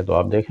ठीक है, तो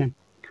आप देखें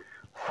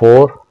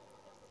 4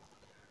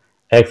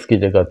 x की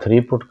जगह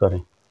 3 पुट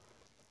करें,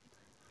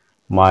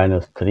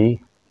 -3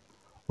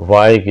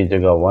 y की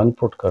जगह 1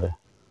 पुट करें,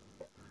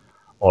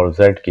 और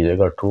z की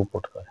जगह 2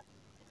 पुट करें।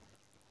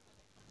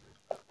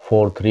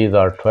 4 3s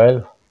are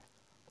 12,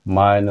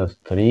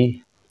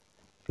 -3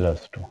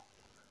 + 2,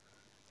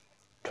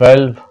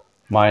 12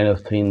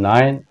 -3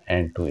 9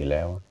 एंड 2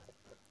 11,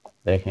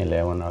 देखें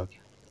 11 आ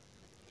गया।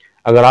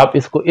 अगर आप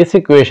इसको इस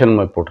इक्वेशन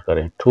में पुट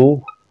करें,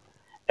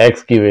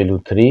 2x की वैल्यू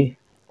 3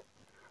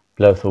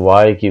 +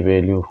 y की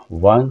वैल्यू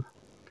 1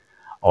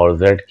 और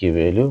z की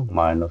वैल्यू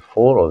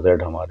 -4, और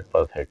z हमारे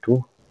पास है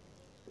 2,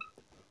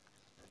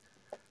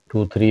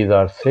 2 3s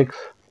are 6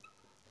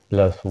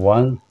 प्लस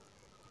 1,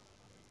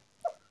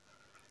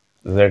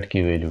 z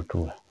की वैल्यू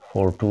 2 है,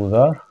 4 2s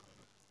are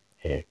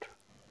 8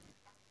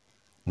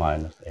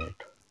 minus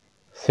 8,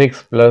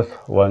 6 plus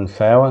 1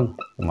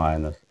 7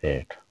 minus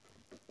 8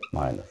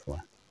 minus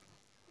 1।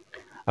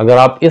 अगर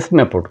आप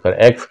इसमें पुट कर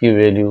x की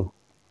वैल्यू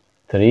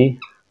 3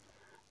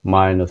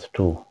 माइनस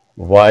 2,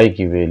 y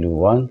की वैल्यू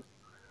 1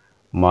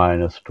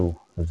 माइनस 2,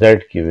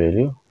 z की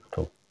value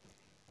 2,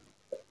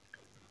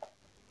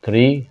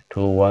 3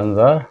 2 1s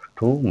are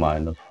 2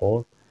 minus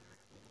 4,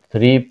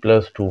 3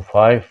 plus 2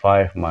 5,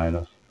 5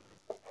 minus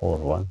 4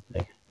 1।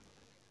 देखिए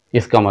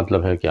इसका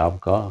मतलब है कि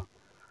आपका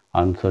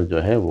आंसर जो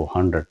है वो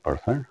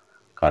 100%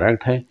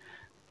 करेक्ट है।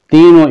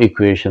 तीनों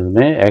इक्वेशन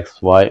में x,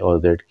 y और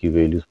z की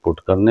वैल्यूज पुट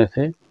करने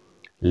से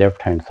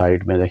लेफ्ट हैंड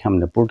साइड में देखिए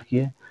हमने पुट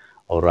किए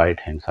और राइट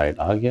हैंड साइड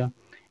आ गया।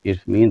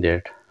 It's mean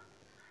that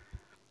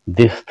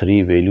this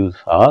three values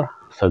are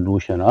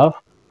solution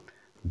of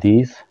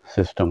this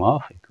system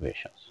of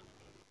equations.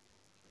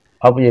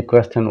 अब ये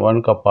क्वेश्चन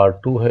 1 का पार्ट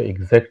 2 है,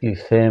 एग्जैक्टली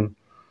सेम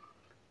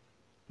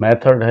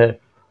मेथड है।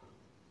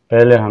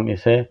 पहले हम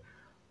इसे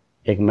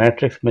एक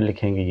मैट्रिक्स में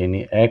लिखेंगे,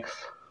 यानी x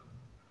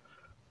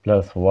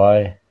plus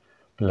Y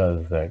plus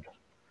Z,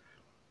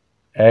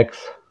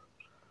 x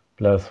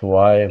plus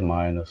Y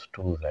minus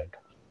 2z,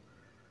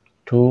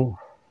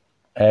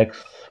 2x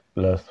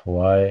plus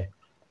Y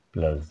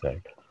plus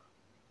Z.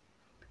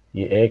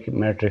 ये एक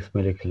मैट्रिक्स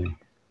में लिख लें,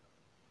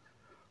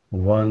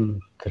 1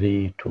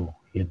 3 2,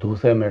 ये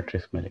दूसरे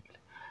मैट्रिक्स में लिख लें।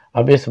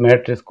 अब इस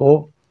मैट्रिक्स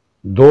को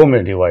दो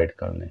में डिवाइड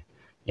कर लें,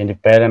 यानी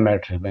पहले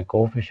मैट्रिक्स में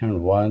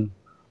कोफिशिएंट 1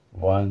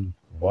 1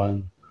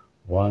 1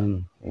 1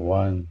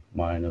 1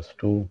 माइनस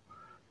 2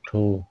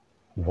 2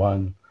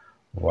 1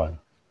 1,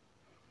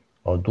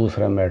 और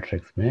दूसरा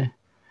मैट्रिक्स में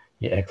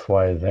ये x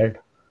Y Z,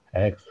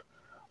 x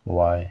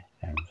Y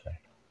and Z,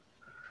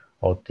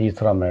 और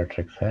तीसरा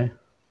मैट्रिक्स है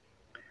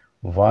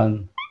 1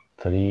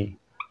 3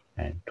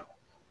 एंड 2।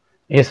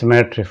 इस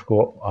मैट्रिक्स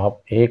को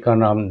आप ए का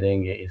नाम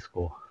देंगे,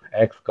 इसको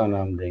एक्स का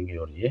नाम देंगे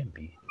और ये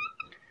बी।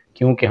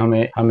 क्योंकि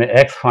हमें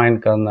एक्स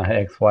फाइंड करना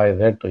है, एक्स वाई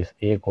जेड, तो इस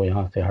ए को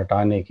यहाँ से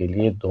हटाने के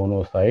लिए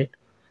दोनों साइड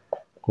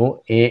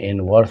को ए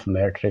इनवर्स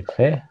मैट्रिक्स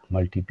से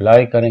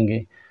मल्टीप्लाई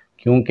करेंगे,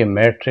 क्योंकि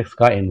मैट्रिक्स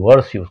का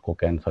इन्वर्स ही उसको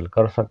कैंसिल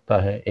कर सकता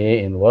है। ए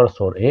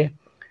इनवर्स और ए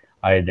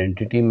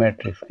आइडेंटिटी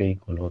मैट्रिक्स के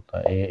इक्वल होता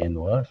है, A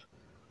inverse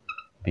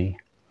B.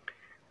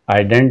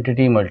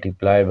 Identity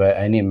multiply by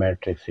any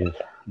matrix is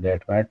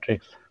that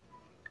matrix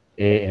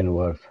A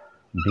inverse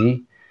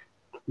B.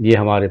 ये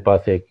हमारे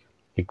पास एक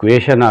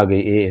इक्वेशन आ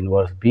गई, ए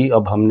इनवर्स बी।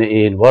 अब हमने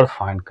ए इनवर्स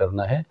फाइंड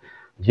करना है,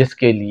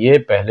 जिसके लिए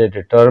पहले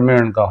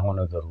डिटर्मिनेंट का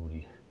होना ज़रूरी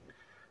है।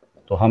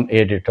 तो हम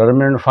ए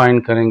डिटर्मिनेंट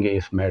फाइंड करेंगे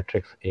इस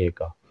मैट्रिक्स ए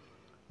का,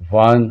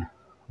 1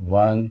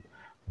 1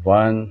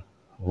 1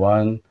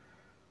 1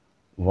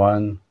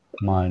 1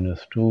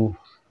 माइनस 2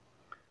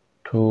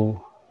 2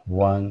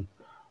 1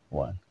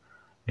 1।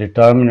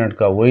 डिटर्मिनेंट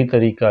का वही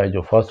तरीका है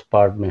जो फर्स्ट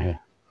पार्ट में है।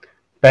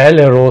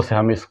 पहले रो से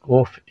हम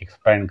इसको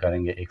एक्सपेंड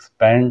करेंगे,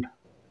 एक्सपेंड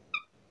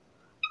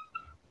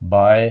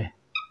बाय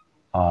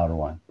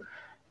R1।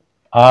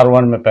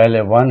 R1 में पहले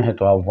 1 है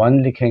तो आप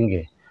 1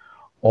 लिखेंगे,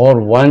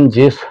 और 1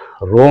 जिस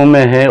रो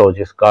में है और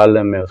जिस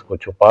कॉलम में उसको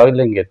छुपा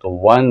लेंगे, तो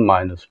 1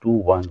 माइनस 2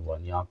 1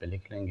 1 यहाँ पे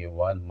लिख लेंगे,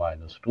 1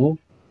 माइनस 2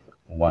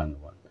 1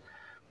 1।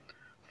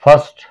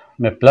 फर्स्ट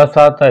में प्लस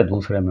आता है,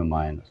 दूसरे में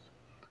माइनस,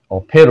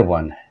 और फिर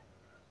 1 है।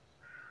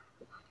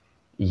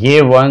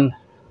 ये 1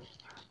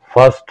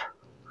 फर्स्ट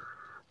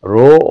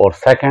रो और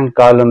सेकंड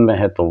कॉलम में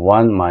है, तो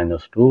 1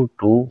 माइनस 2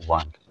 2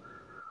 1,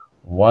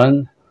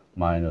 1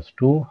 माइनस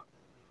 2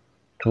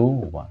 2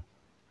 1,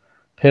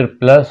 फिर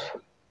प्लस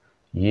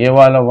ये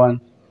वाला 1।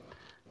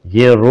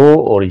 ये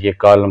रो और ये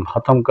कॉलम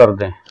ख़त्म कर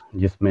दें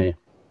जिसमें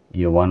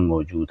ये 1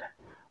 मौजूद है,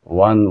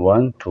 1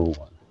 1 2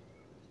 1,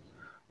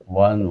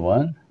 1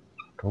 1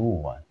 2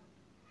 1,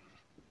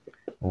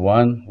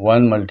 1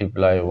 1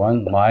 multiply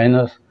 1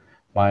 minus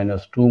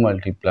minus 2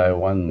 multiply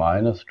 1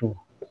 minus 2,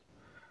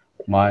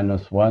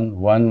 minus 1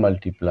 1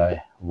 multiply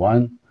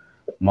 1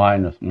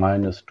 minus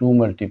minus 2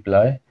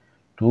 multiply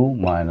 2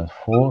 minus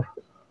 4,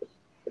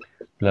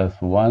 plus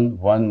 1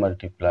 1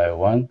 multiply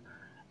 1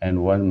 and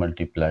 1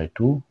 multiply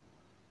 2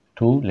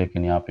 2,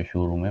 लेकिन यहाँ पे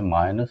शुरू में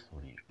माइनस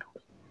और ये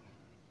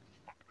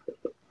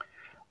 2।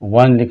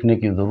 1 लिखने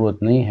की ज़रूरत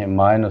नहीं है,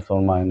 माइनस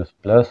और minus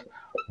plus,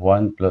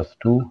 1 plus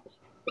 2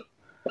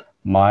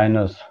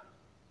 minus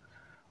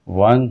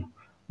 1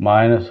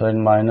 minus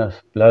and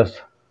minus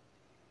plus,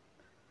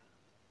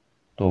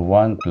 तो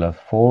 1 प्लस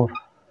 4।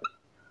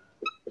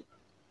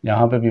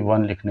 यहाँ पे भी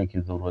 1 लिखने की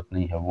ज़रूरत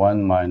नहीं है,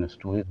 1 minus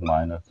 2 is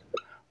minus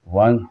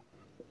 1,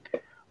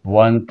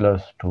 1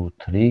 plus 2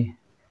 3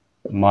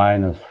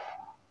 minus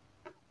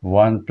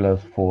 1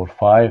 plus 4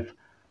 5,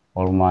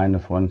 और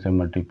माइनस 1 से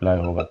मल्टीप्लाई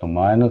होगा तो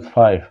माइनस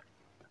 5,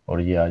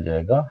 और ये आ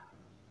जाएगा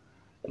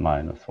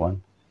माइनस 1।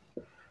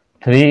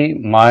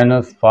 3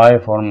 माइनस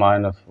 5 और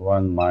minus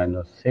 1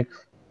 minus 6,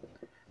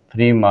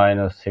 3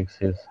 minus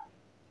 6 is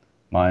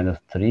minus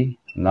 3,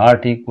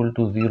 not equal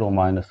to 0।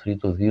 Minus 3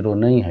 तो 0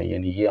 नहीं है,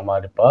 यानी ये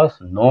हमारे पास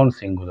नॉन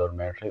सिंगुलर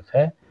मैट्रिक्स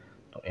है,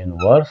 तो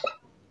इनवर्स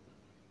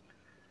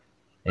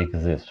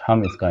एग्जिस्ट,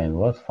 हम इसका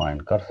इनवर्स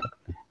फाइंड कर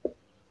सकते हैं।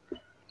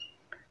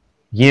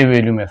 ये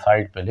वैल्यू मैं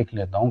साइड पे लिख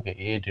लेता हूं कि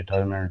ए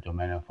डिटर्मिनेंट जो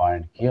मैंने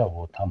फाइंड किया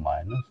वो था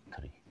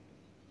 -3।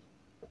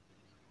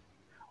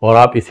 और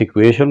आप इस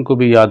इक्वेशन को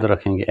भी याद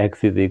रखेंगे,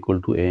 x is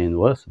equal to A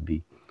inverse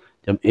B.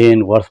 जब ए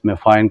इनवर्स में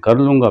फाइंड कर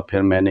लूंगा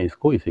फिर मैंने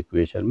इसको इस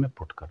इक्वेशन में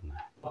पुट करना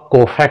है।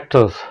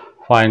 कोफैक्टर्स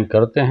फाइंड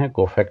करते हैं।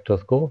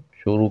 कोफैक्टर्स को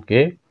शुरू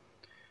के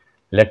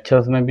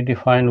लेक्चर्स में भी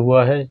डिफाइन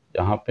हुआ है,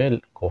 जहाँ पे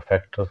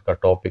कोफैक्टर्स का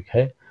टॉपिक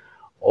है,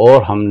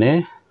 और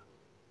हमने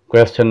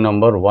क्वेश्चन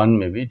नंबर 1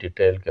 में भी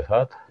डिटेल के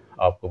साथ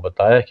आपको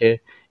बताया कि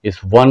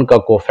इस 1 का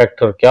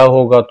कोफैक्टर क्या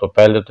होगा। तो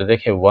पहले तो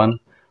देखिए 1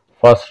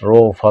 फर्स्ट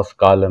रो फर्स्ट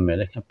कॉलम में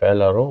लिखें,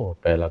 पहला रो और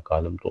पहला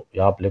कॉलम, तो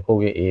आप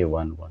लिखोगे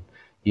A11।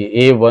 ये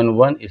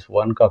A11 इस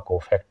 1 का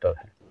कोफैक्टर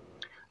है।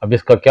 अब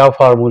इसका क्या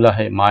फार्मूला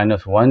है,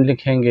 -1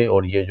 लिखेंगे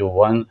और ये जो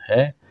 1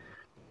 है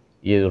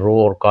ये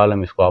रो और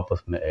कॉलम इसको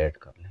आपस में ऐड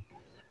कर लेंगे,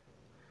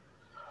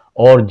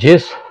 और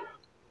जिस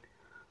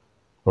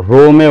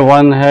रो में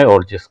 1 है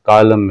और जिस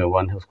कॉलम में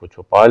 1 है उसको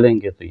छुपा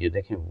लेंगे। तो ये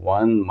देखें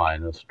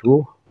 1 -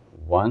 2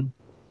 1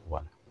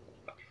 1,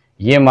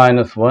 ये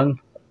 -1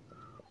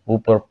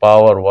 ऊपर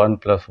पावर 1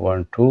 +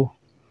 1 2,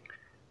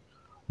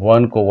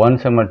 1 को 1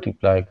 से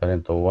मल्टीप्लाई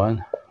करें तो 1,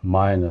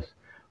 माइनस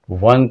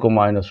 1 को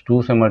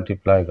 -2 से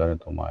मल्टीप्लाई करें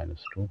तो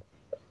 -2,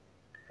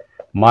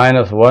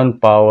 -1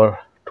 पावर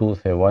 2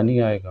 से 1 ही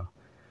आएगा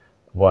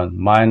 1,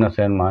 -n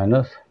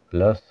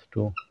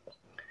 +2,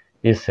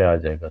 इससे आ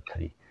जाएगा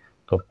 3।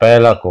 तो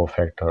पहला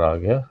कोफैक्टर आ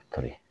गया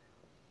 3।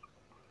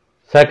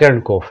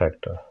 सेकंड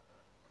कोफैक्टर,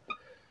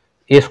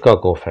 इसका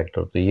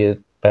कोफैक्टर, तो ये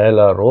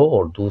पहला रो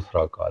और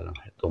दूसरा कॉलम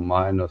है, तो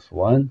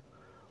 -1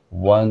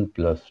 1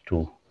 +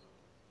 2,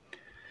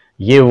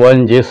 ये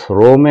 1 जिस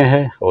रो में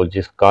है और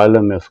जिस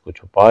कॉलम में उसको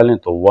छुपा लें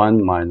तो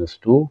 1 -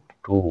 2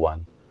 2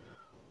 1,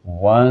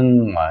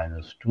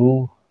 1 -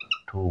 2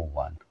 2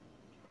 1,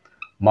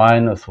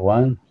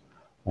 -1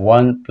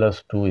 1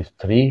 + 2 is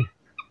 3,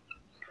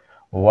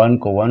 1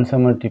 को 1 से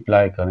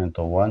मल्टीप्लाई करें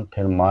तो 1,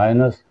 फिर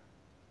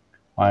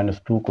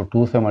 -2 को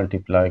 2 से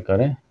मल्टीप्लाई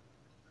करें,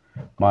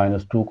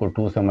 -2 को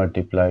 2 से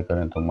मल्टीप्लाई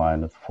करें तो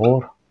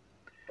 -4,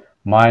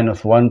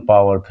 -1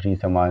 पावर 3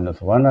 से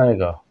 -1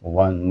 आएगा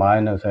 1,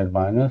 -n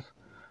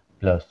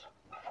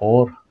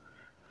 +4,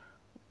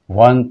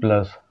 1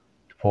 +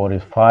 4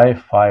 is 5,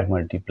 5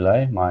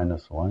 मल्टीप्लाई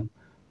 -1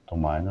 तो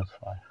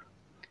 -5,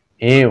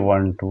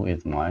 A12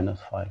 is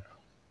 -5।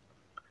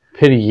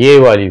 फिर ये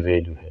वाली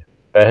वैल्यू है,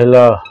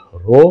 पहला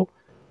रो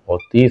और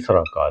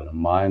तीसरा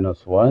कॉलम,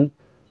 -1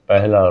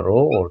 पहला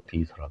रो और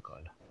तीसरा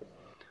कॉलम,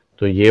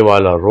 तो ये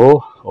वाला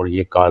रो और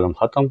ये कॉलम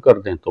ख़त्म कर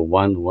दें तो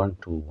 1 1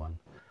 2 1,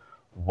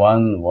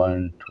 1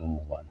 1 2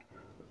 1,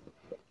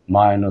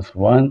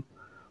 -1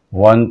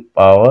 1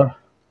 power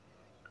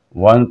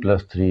 1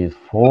 + 3 is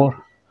 4,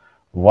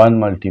 1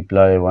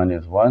 × 1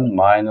 is 1,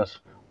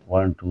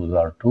 -1 2s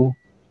are 2,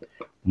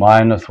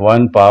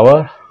 -1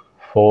 power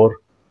 4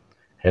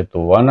 है तो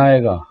 1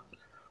 आएगा,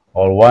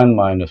 और 1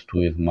 -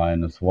 2 is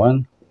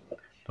 -1,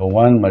 तो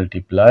 1 ×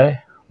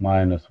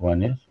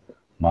 -1 is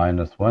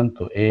 -1,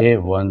 तो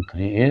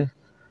A13 is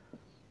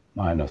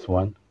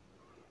 -1।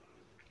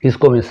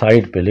 इसको मैं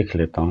साइड पे लिख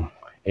लेता हूँ,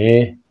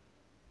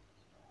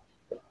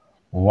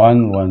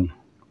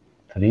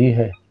 A113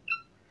 है,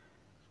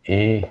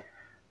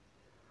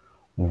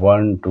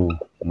 A12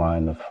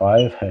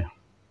 -5 है,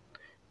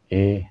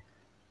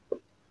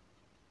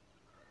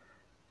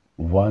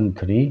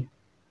 A13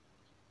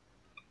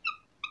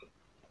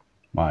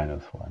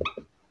 -1।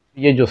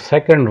 ये जो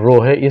सेकंड रो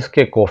है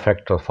इसके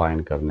कोफैक्टर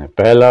फाइंड करने,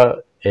 पहला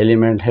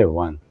एलिमेंट है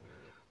 1,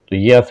 तो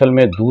ये असल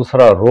में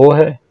दूसरा रो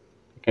है,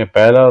 कि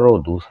पहला रो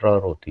दूसरा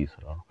रो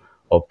तीसरा रो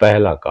और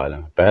पहला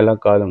कॉलम, पहला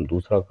कॉलम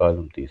दूसरा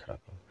कॉलम तीसरा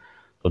कॉलम,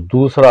 तो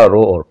दूसरा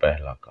रो और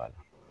पहला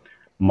कॉलम,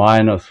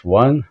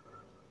 -1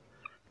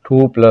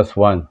 2 +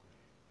 1,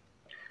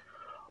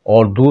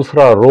 और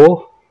दूसरा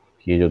रो,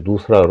 ये जो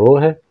दूसरा रो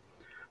है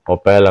और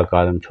पहला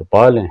कॉलम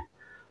छुपा लें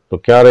तो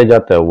क्या रह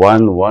जाता है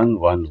 1 1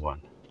 1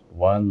 1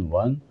 1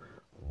 1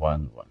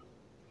 1 1,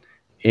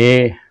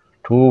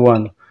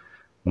 A21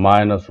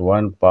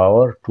 -1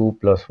 power 2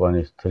 + 1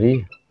 is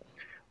 3,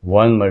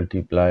 1 ×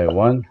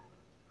 1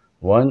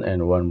 1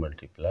 and 1 ×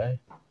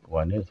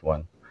 1 is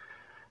 1,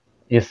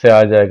 इससे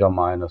आ जाएगा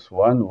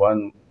 -1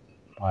 1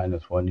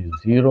 -1 is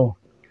 0,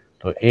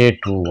 तो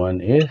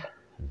A21 is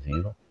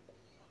 0।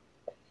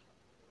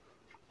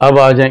 अब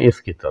आ जाएं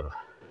इसकी तरफ,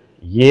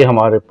 ये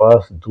हमारे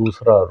पास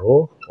दूसरा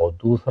रो और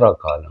दूसरा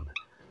कॉलम है,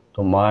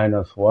 तो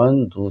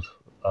 -1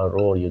 दूसरा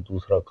रो और ये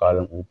दूसरा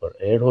कॉलम ऊपर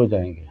ऐड हो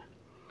जाएंगे।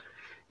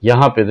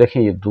 यहाँ पे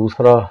देखें ये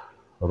दूसरा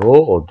रो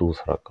और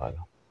दूसरा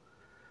कॉलम,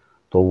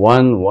 तो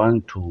 1 1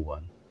 2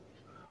 1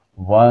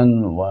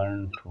 1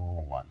 1 2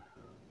 1,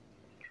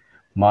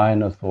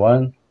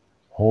 -1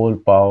 होल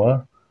पावर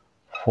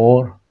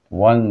 4,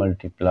 1 ×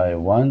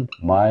 1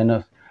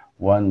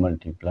 -1 ×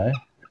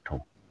 2,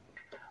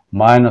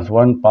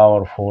 -1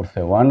 पावर 4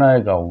 से 1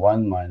 आएगा,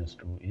 1 -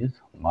 2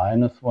 is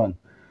 -1,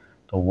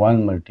 तो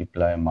 1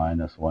 ×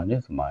 -1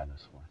 is -1,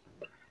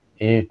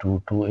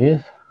 A22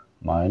 is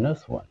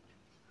 -1।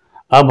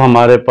 अब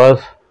हमारे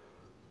पास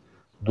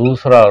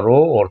दूसरा रो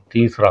और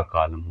तीसरा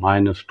कॉलम,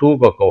 -2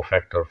 का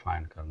कोफैक्टर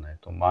फाइंड करना है,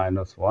 तो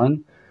 -1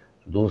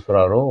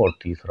 दूसरा रो और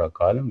तीसरा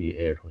कॉलम ये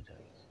ऐड हो जाएगा,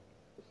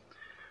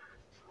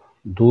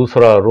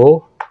 दूसरा रो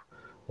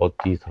और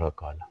तीसरा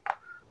कॉलम,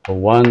 तो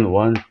 1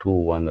 1 2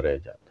 1 रह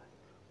जाता है,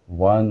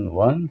 1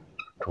 1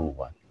 2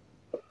 1,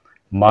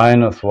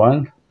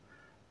 -1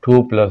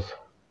 2 +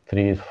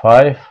 3 is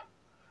 5,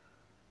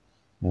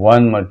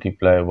 1 ×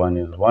 1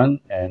 is 1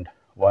 and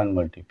 1 ×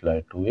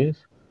 2 is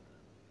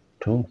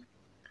 2।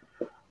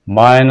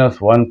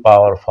 -1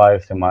 power 5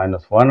 से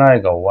 -1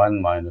 आएगा, 1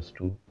 -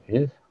 2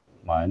 is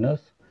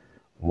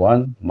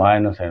 -1,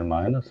 minus and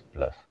minus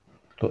plus,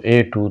 तो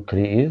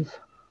A23 is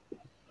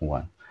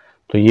 1।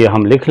 तो ये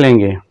हम लिख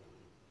लेंगे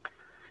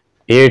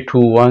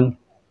A21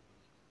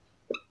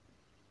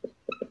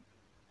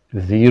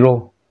 0,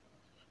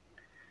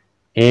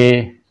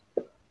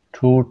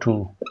 A22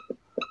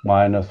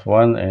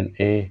 -1 and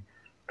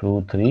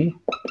A23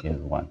 is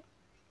 1।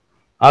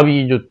 अब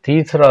ये जो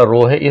तीसरा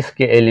रो है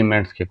इसके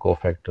एलिमेंट्स के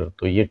कोफैक्टर,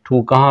 तो ये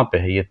 2 कहाँ पे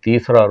है, ये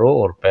तीसरा रो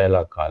और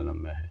पहला कॉलम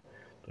में है,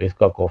 तो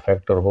इसका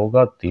कोफैक्टर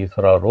होगा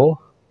तीसरा रो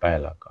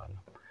पहला कॉलम,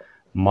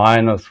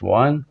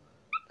 -1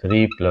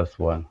 3 +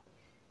 1,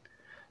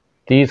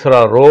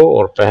 तीसरा रो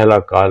और पहला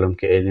कॉलम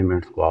के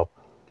एलिमेंट्स को आप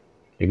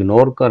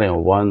इग्नोर करें,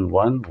 1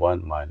 1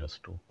 1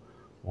 -2,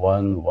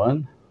 1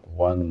 1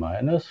 1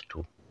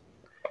 -2,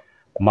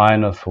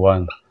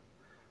 -1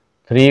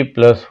 3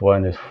 +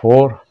 1 is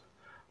 4,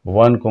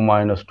 1 को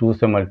 -2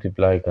 से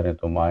मल्टीप्लाई करें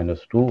तो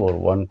 -2 और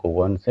 1 को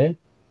 1 से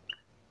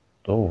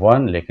तो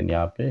 1, लेकिन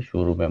यहाँ पे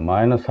शुरू में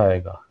माइनस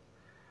आएगा,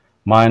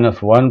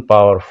 -1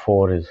 power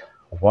 4 is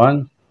 1,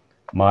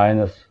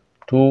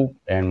 -2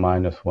 and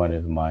 -1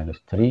 is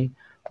 -3,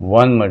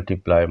 1 ×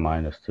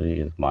 -3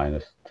 is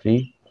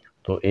 -3,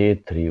 तो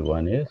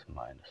A31 is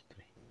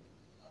 -3।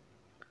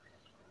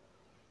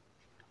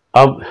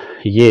 अब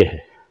ये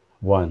है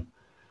 1,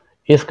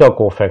 इसका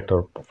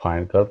कोफैक्टर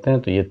फाइंड करते हैं,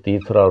 तो ये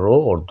तीसरा रो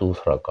और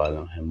दूसरा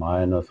कॉलम है,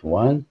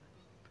 -1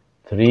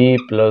 3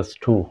 +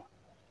 2,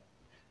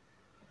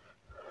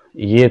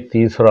 ये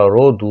तीसरा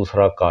रो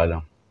दूसरा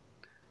कॉलम,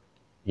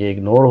 ये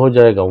इग्नोर हो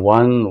जाएगा,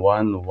 1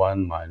 1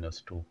 1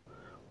 -2,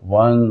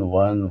 1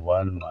 1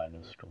 1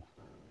 -2,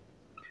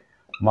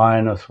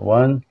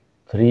 -1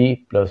 3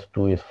 +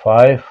 2 is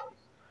 5,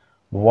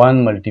 1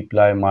 ×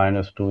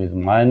 -2 is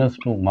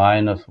 -2,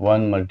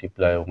 -1 ×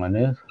 1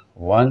 is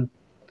 1,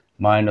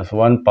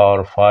 -1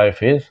 power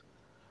 5 is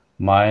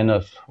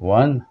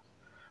 -1,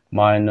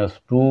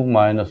 -2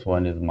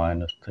 -1 is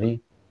 -3,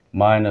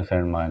 minus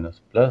and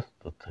minus plus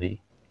तो 3,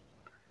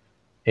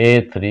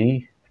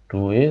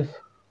 A32 is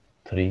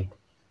 3।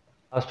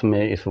 लास्ट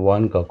में इस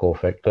 1 का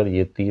कोफैक्टर,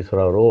 ये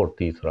तीसरा रो और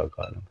तीसरा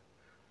कॉलम,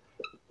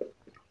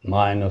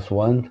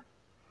 -1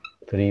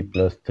 3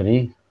 +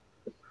 3,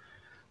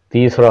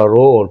 तीसरा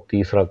रो और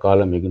तीसरा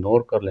कॉलम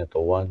इग्नोर कर लें तो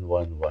 1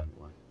 1 1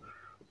 1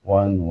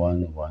 1 1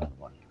 1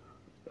 1,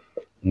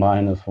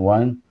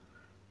 -1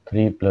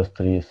 3 +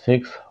 3 is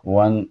 6,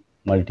 1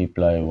 ×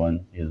 1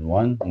 is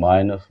 1,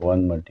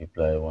 -1 ×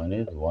 1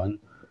 is 1,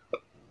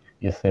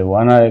 इससे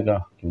 1 आएगा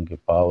क्योंकि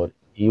पावर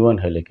इवन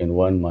है, लेकिन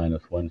 1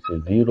 - 1 से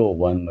 0,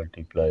 1 ×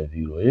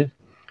 0 is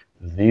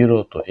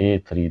 0, तो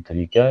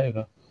A33 क्या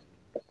आएगा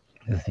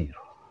 0।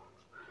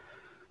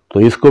 तो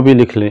इसको भी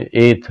लिख लें,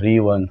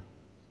 A31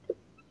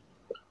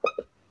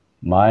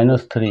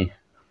 -3,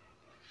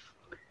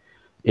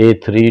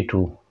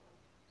 A32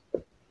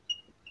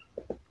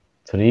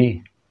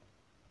 3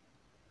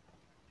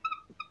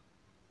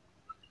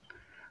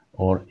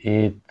 और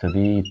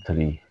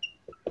A33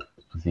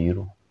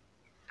 0।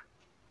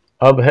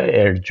 अब है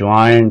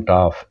एडजॉइंट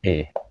ऑफ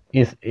A,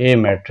 इस A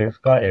मैट्रिक्स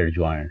का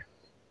एडजॉइंट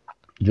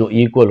जो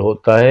इक्वल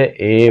होता है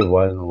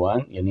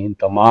A11, यानी इन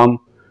तमाम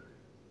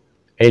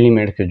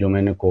एलिमेंट के जो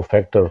मैंने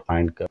कोफैक्टर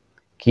फाइंड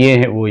किए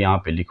हैं वो यहाँ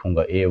पे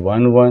लिखूंगा,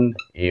 A11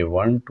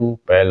 A12,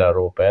 पहला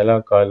रो पहला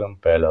कॉलम,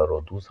 पहला रो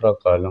दूसरा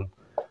कॉलम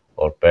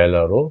और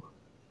पहला रो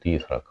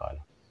तीसरा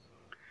कॉलम।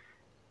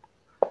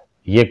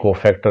 ये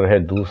कोफैक्टर है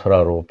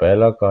दूसरा रो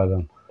पहला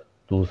कॉलम,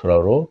 दूसरा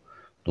रो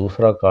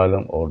दूसरा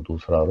कॉलम और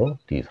दूसरा रो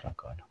तीसरा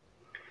कॉलम,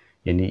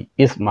 यानी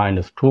इस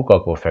 -2 का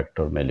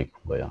कोफैक्टर मैं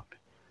लिखूंगा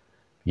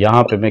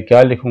यहाँ पे मैं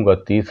क्या लिखूंगा,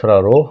 तीसरा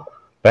रो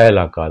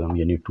पहला कॉलम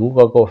यानी 2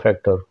 का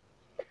कोफैक्टर,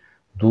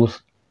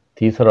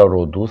 तीसरा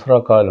रो दूसरा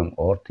कॉलम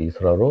और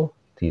तीसरा रो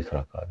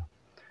तीसरा कॉलम।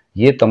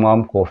 ये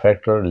तमाम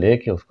कोफैक्टर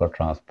लेके उसका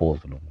ट्रांसपोज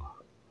लूंगा,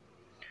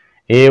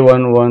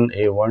 A11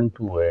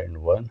 A12 and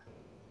 1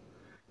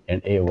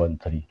 and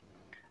A13,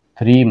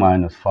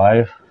 3 -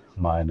 5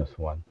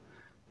 -1,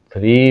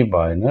 3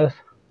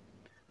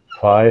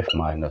 - 5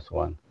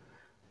 -1,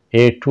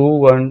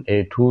 A21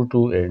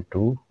 A22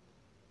 A2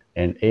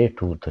 and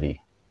A23,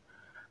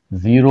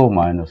 0 -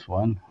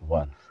 1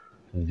 1,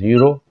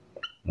 0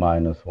 -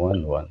 1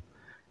 1,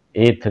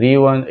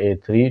 A31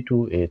 A32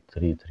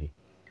 A33,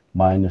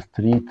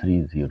 -3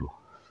 3 0,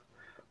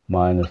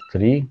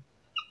 -3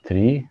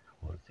 3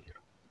 और 0।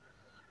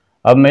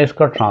 अब मैं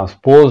इसका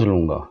ट्रांसपोज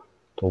लूंगा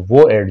तो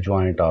वो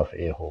एडजॉइंट ऑफ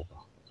A होगा,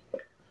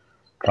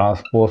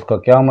 ट्रांसपोज का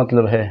क्या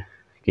मतलब है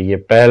कि ये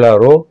पहला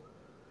रो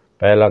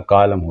पहला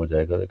कॉलम हो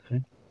जाएगा।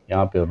 देखें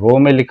यहाँ पे रो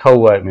में लिखा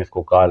हुआ है, मैं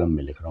इसको कॉलम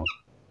में लिख रहा हूँ।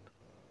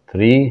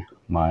 3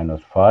 -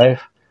 5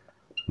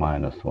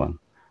 - 1।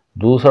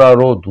 दूसरा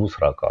रो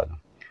दूसरा कॉलम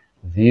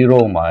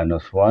 0 -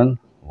 1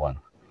 1।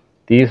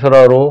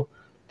 तीसरा रो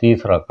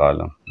तीसरा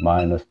कॉलम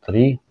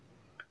 -3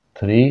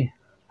 3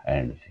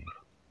 एंड 0।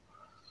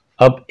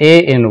 अब ए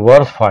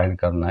इनवर्स फाइंड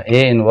करना है।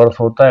 ए इनवर्स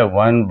होता है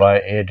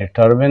 1/a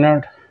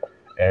determinant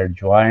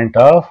adjoint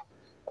of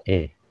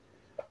A.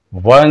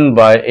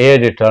 1/a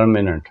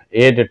determinant,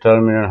 A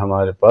determinant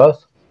हमारे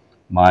पास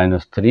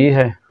 -3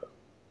 है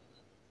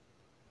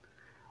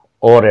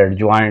और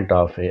एडजॉइंट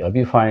ऑफ ए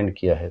अभी फाइंड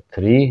किया है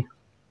 3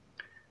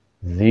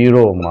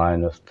 0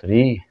 -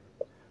 3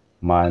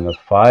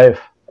 -5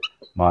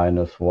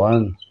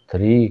 -1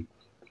 3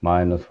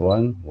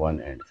 -1 1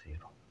 एंड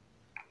 0।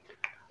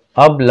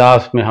 अब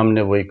लास्ट में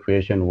हमने वो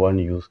इक्वेशन 1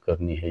 यूज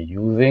करनी है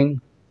यूजिंग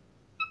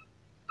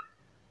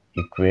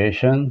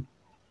इक्वेशन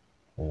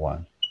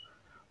 1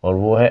 और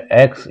वो है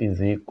x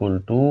is equal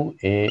to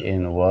A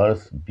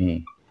inverse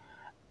B.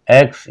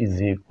 x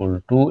is equal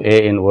to A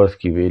inverse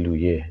की वैल्यू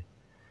ये है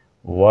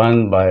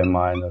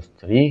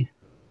 1/-3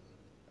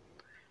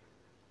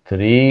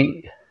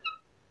 3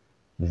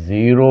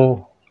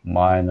 0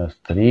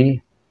 - 3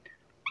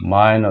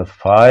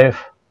 -5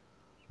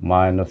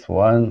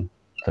 -1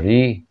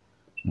 3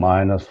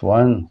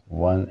 -1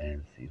 1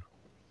 एंड 0।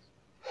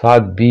 साथ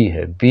बी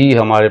है, बी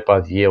हमारे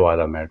पास ये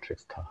वाला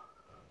मैट्रिक्स था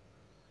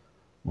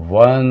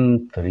 1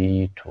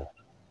 3 2।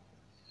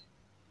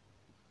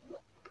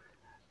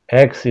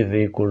 x इज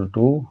इक्वल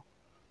टू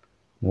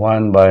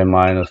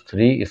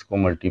 1/-3, इसको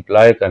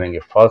मल्टीप्लाई करेंगे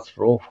first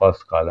row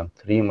first column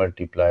 3 ×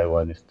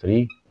 1 is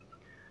 3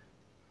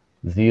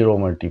 0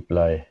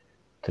 ×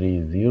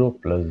 3 0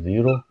 plus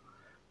 0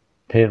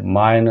 फिर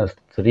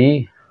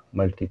 -3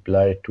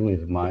 × 2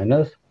 is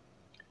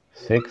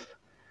 -6।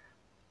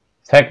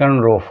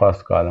 Second row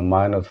first column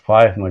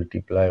 -5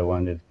 ×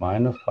 1 is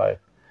 -5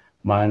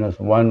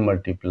 -1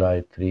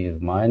 × 3 is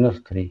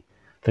 -3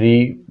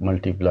 3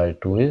 ×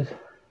 2 is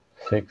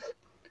 6।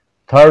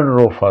 Third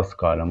row first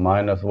column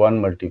 -1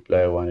 ×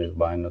 1 is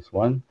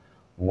 -1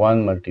 1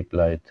 ×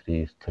 3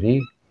 is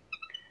 3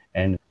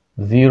 and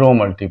 0 ×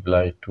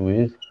 2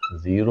 is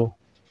 0।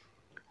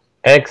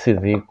 x is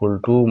equal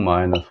to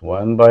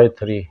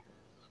 -1/3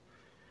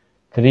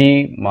 3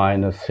 -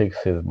 6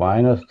 is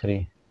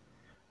 -3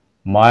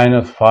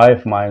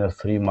 -5 -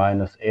 3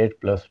 -8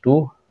 plus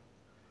 2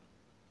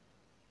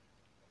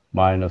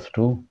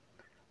 -2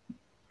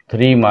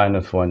 3 -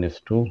 1 is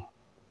 2।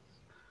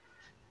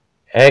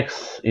 x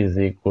is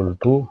equal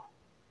to,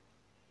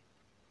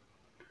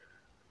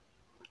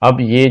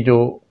 अब ये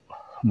जो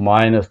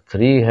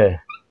 -3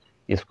 है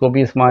इसको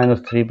भी इस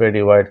 -3 पे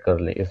divide कर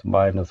लें, इस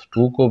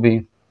 -2 को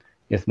भी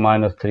इस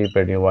 -3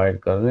 पे डिवाइड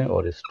कर लें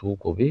और इस 2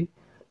 को भी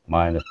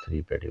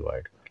 -3 पे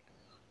डिवाइड कर लें।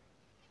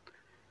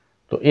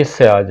 तो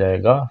इससे आ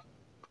जाएगा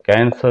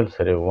कैंसल,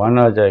 सिर्फ 1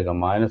 आ जाएगा,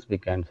 माइनस भी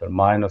कैंसल,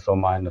 माइनस और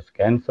माइनस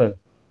कैंसल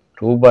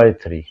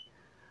 2/3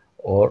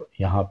 और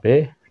यहाँ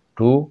पे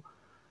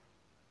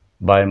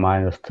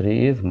 2/-3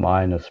 इज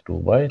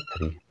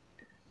 -2/3।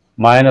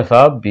 माइनस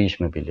आप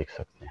बीच में भी लिख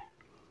सकते हैं।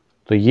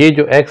 तो ये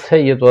जो x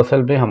है ये तो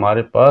असल में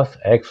हमारे पास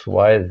x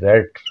y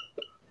z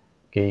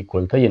के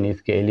इक्वल था, यानी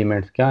इसके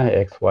एलिमेंट्स क्या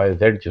है x y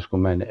z, जिसको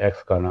मैंने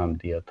x का नाम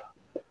दिया था।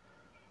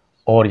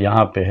 और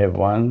यहाँ पे है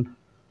 1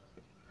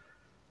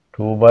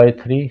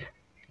 2/3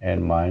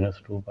 एंड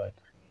 -2/3।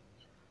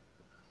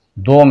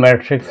 दो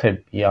मैट्रिक्स है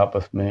ये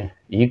आपस में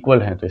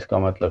इक्वल हैं तो इसका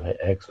मतलब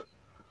है x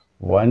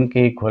 1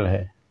 के इक्वल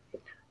है,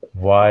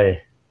 y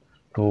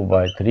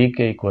 2/3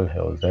 के इक्वल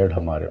है और z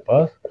हमारे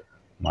पास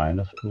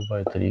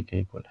 -2/3 के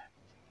इक्वल है।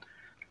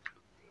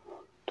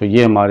 तो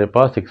ये हमारे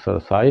पास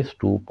एक्सरसाइज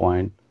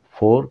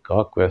 2.4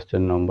 का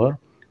क्वेश्चन नंबर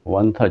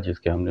 1 था,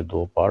 जिसके हमने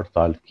 2 पार्ट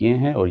सॉल्व किए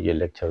हैं और ये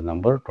लेक्चर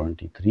नंबर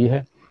 23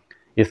 है।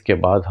 इसके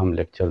बाद हम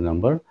लेक्चर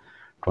नंबर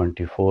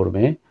 24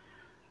 में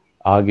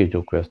आगे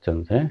जो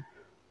क्वेश्चंस हैं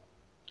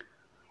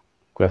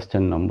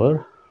क्वेश्चन नंबर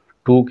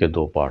 2 के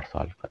 2 पार्ट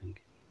सॉल्व करेंगे।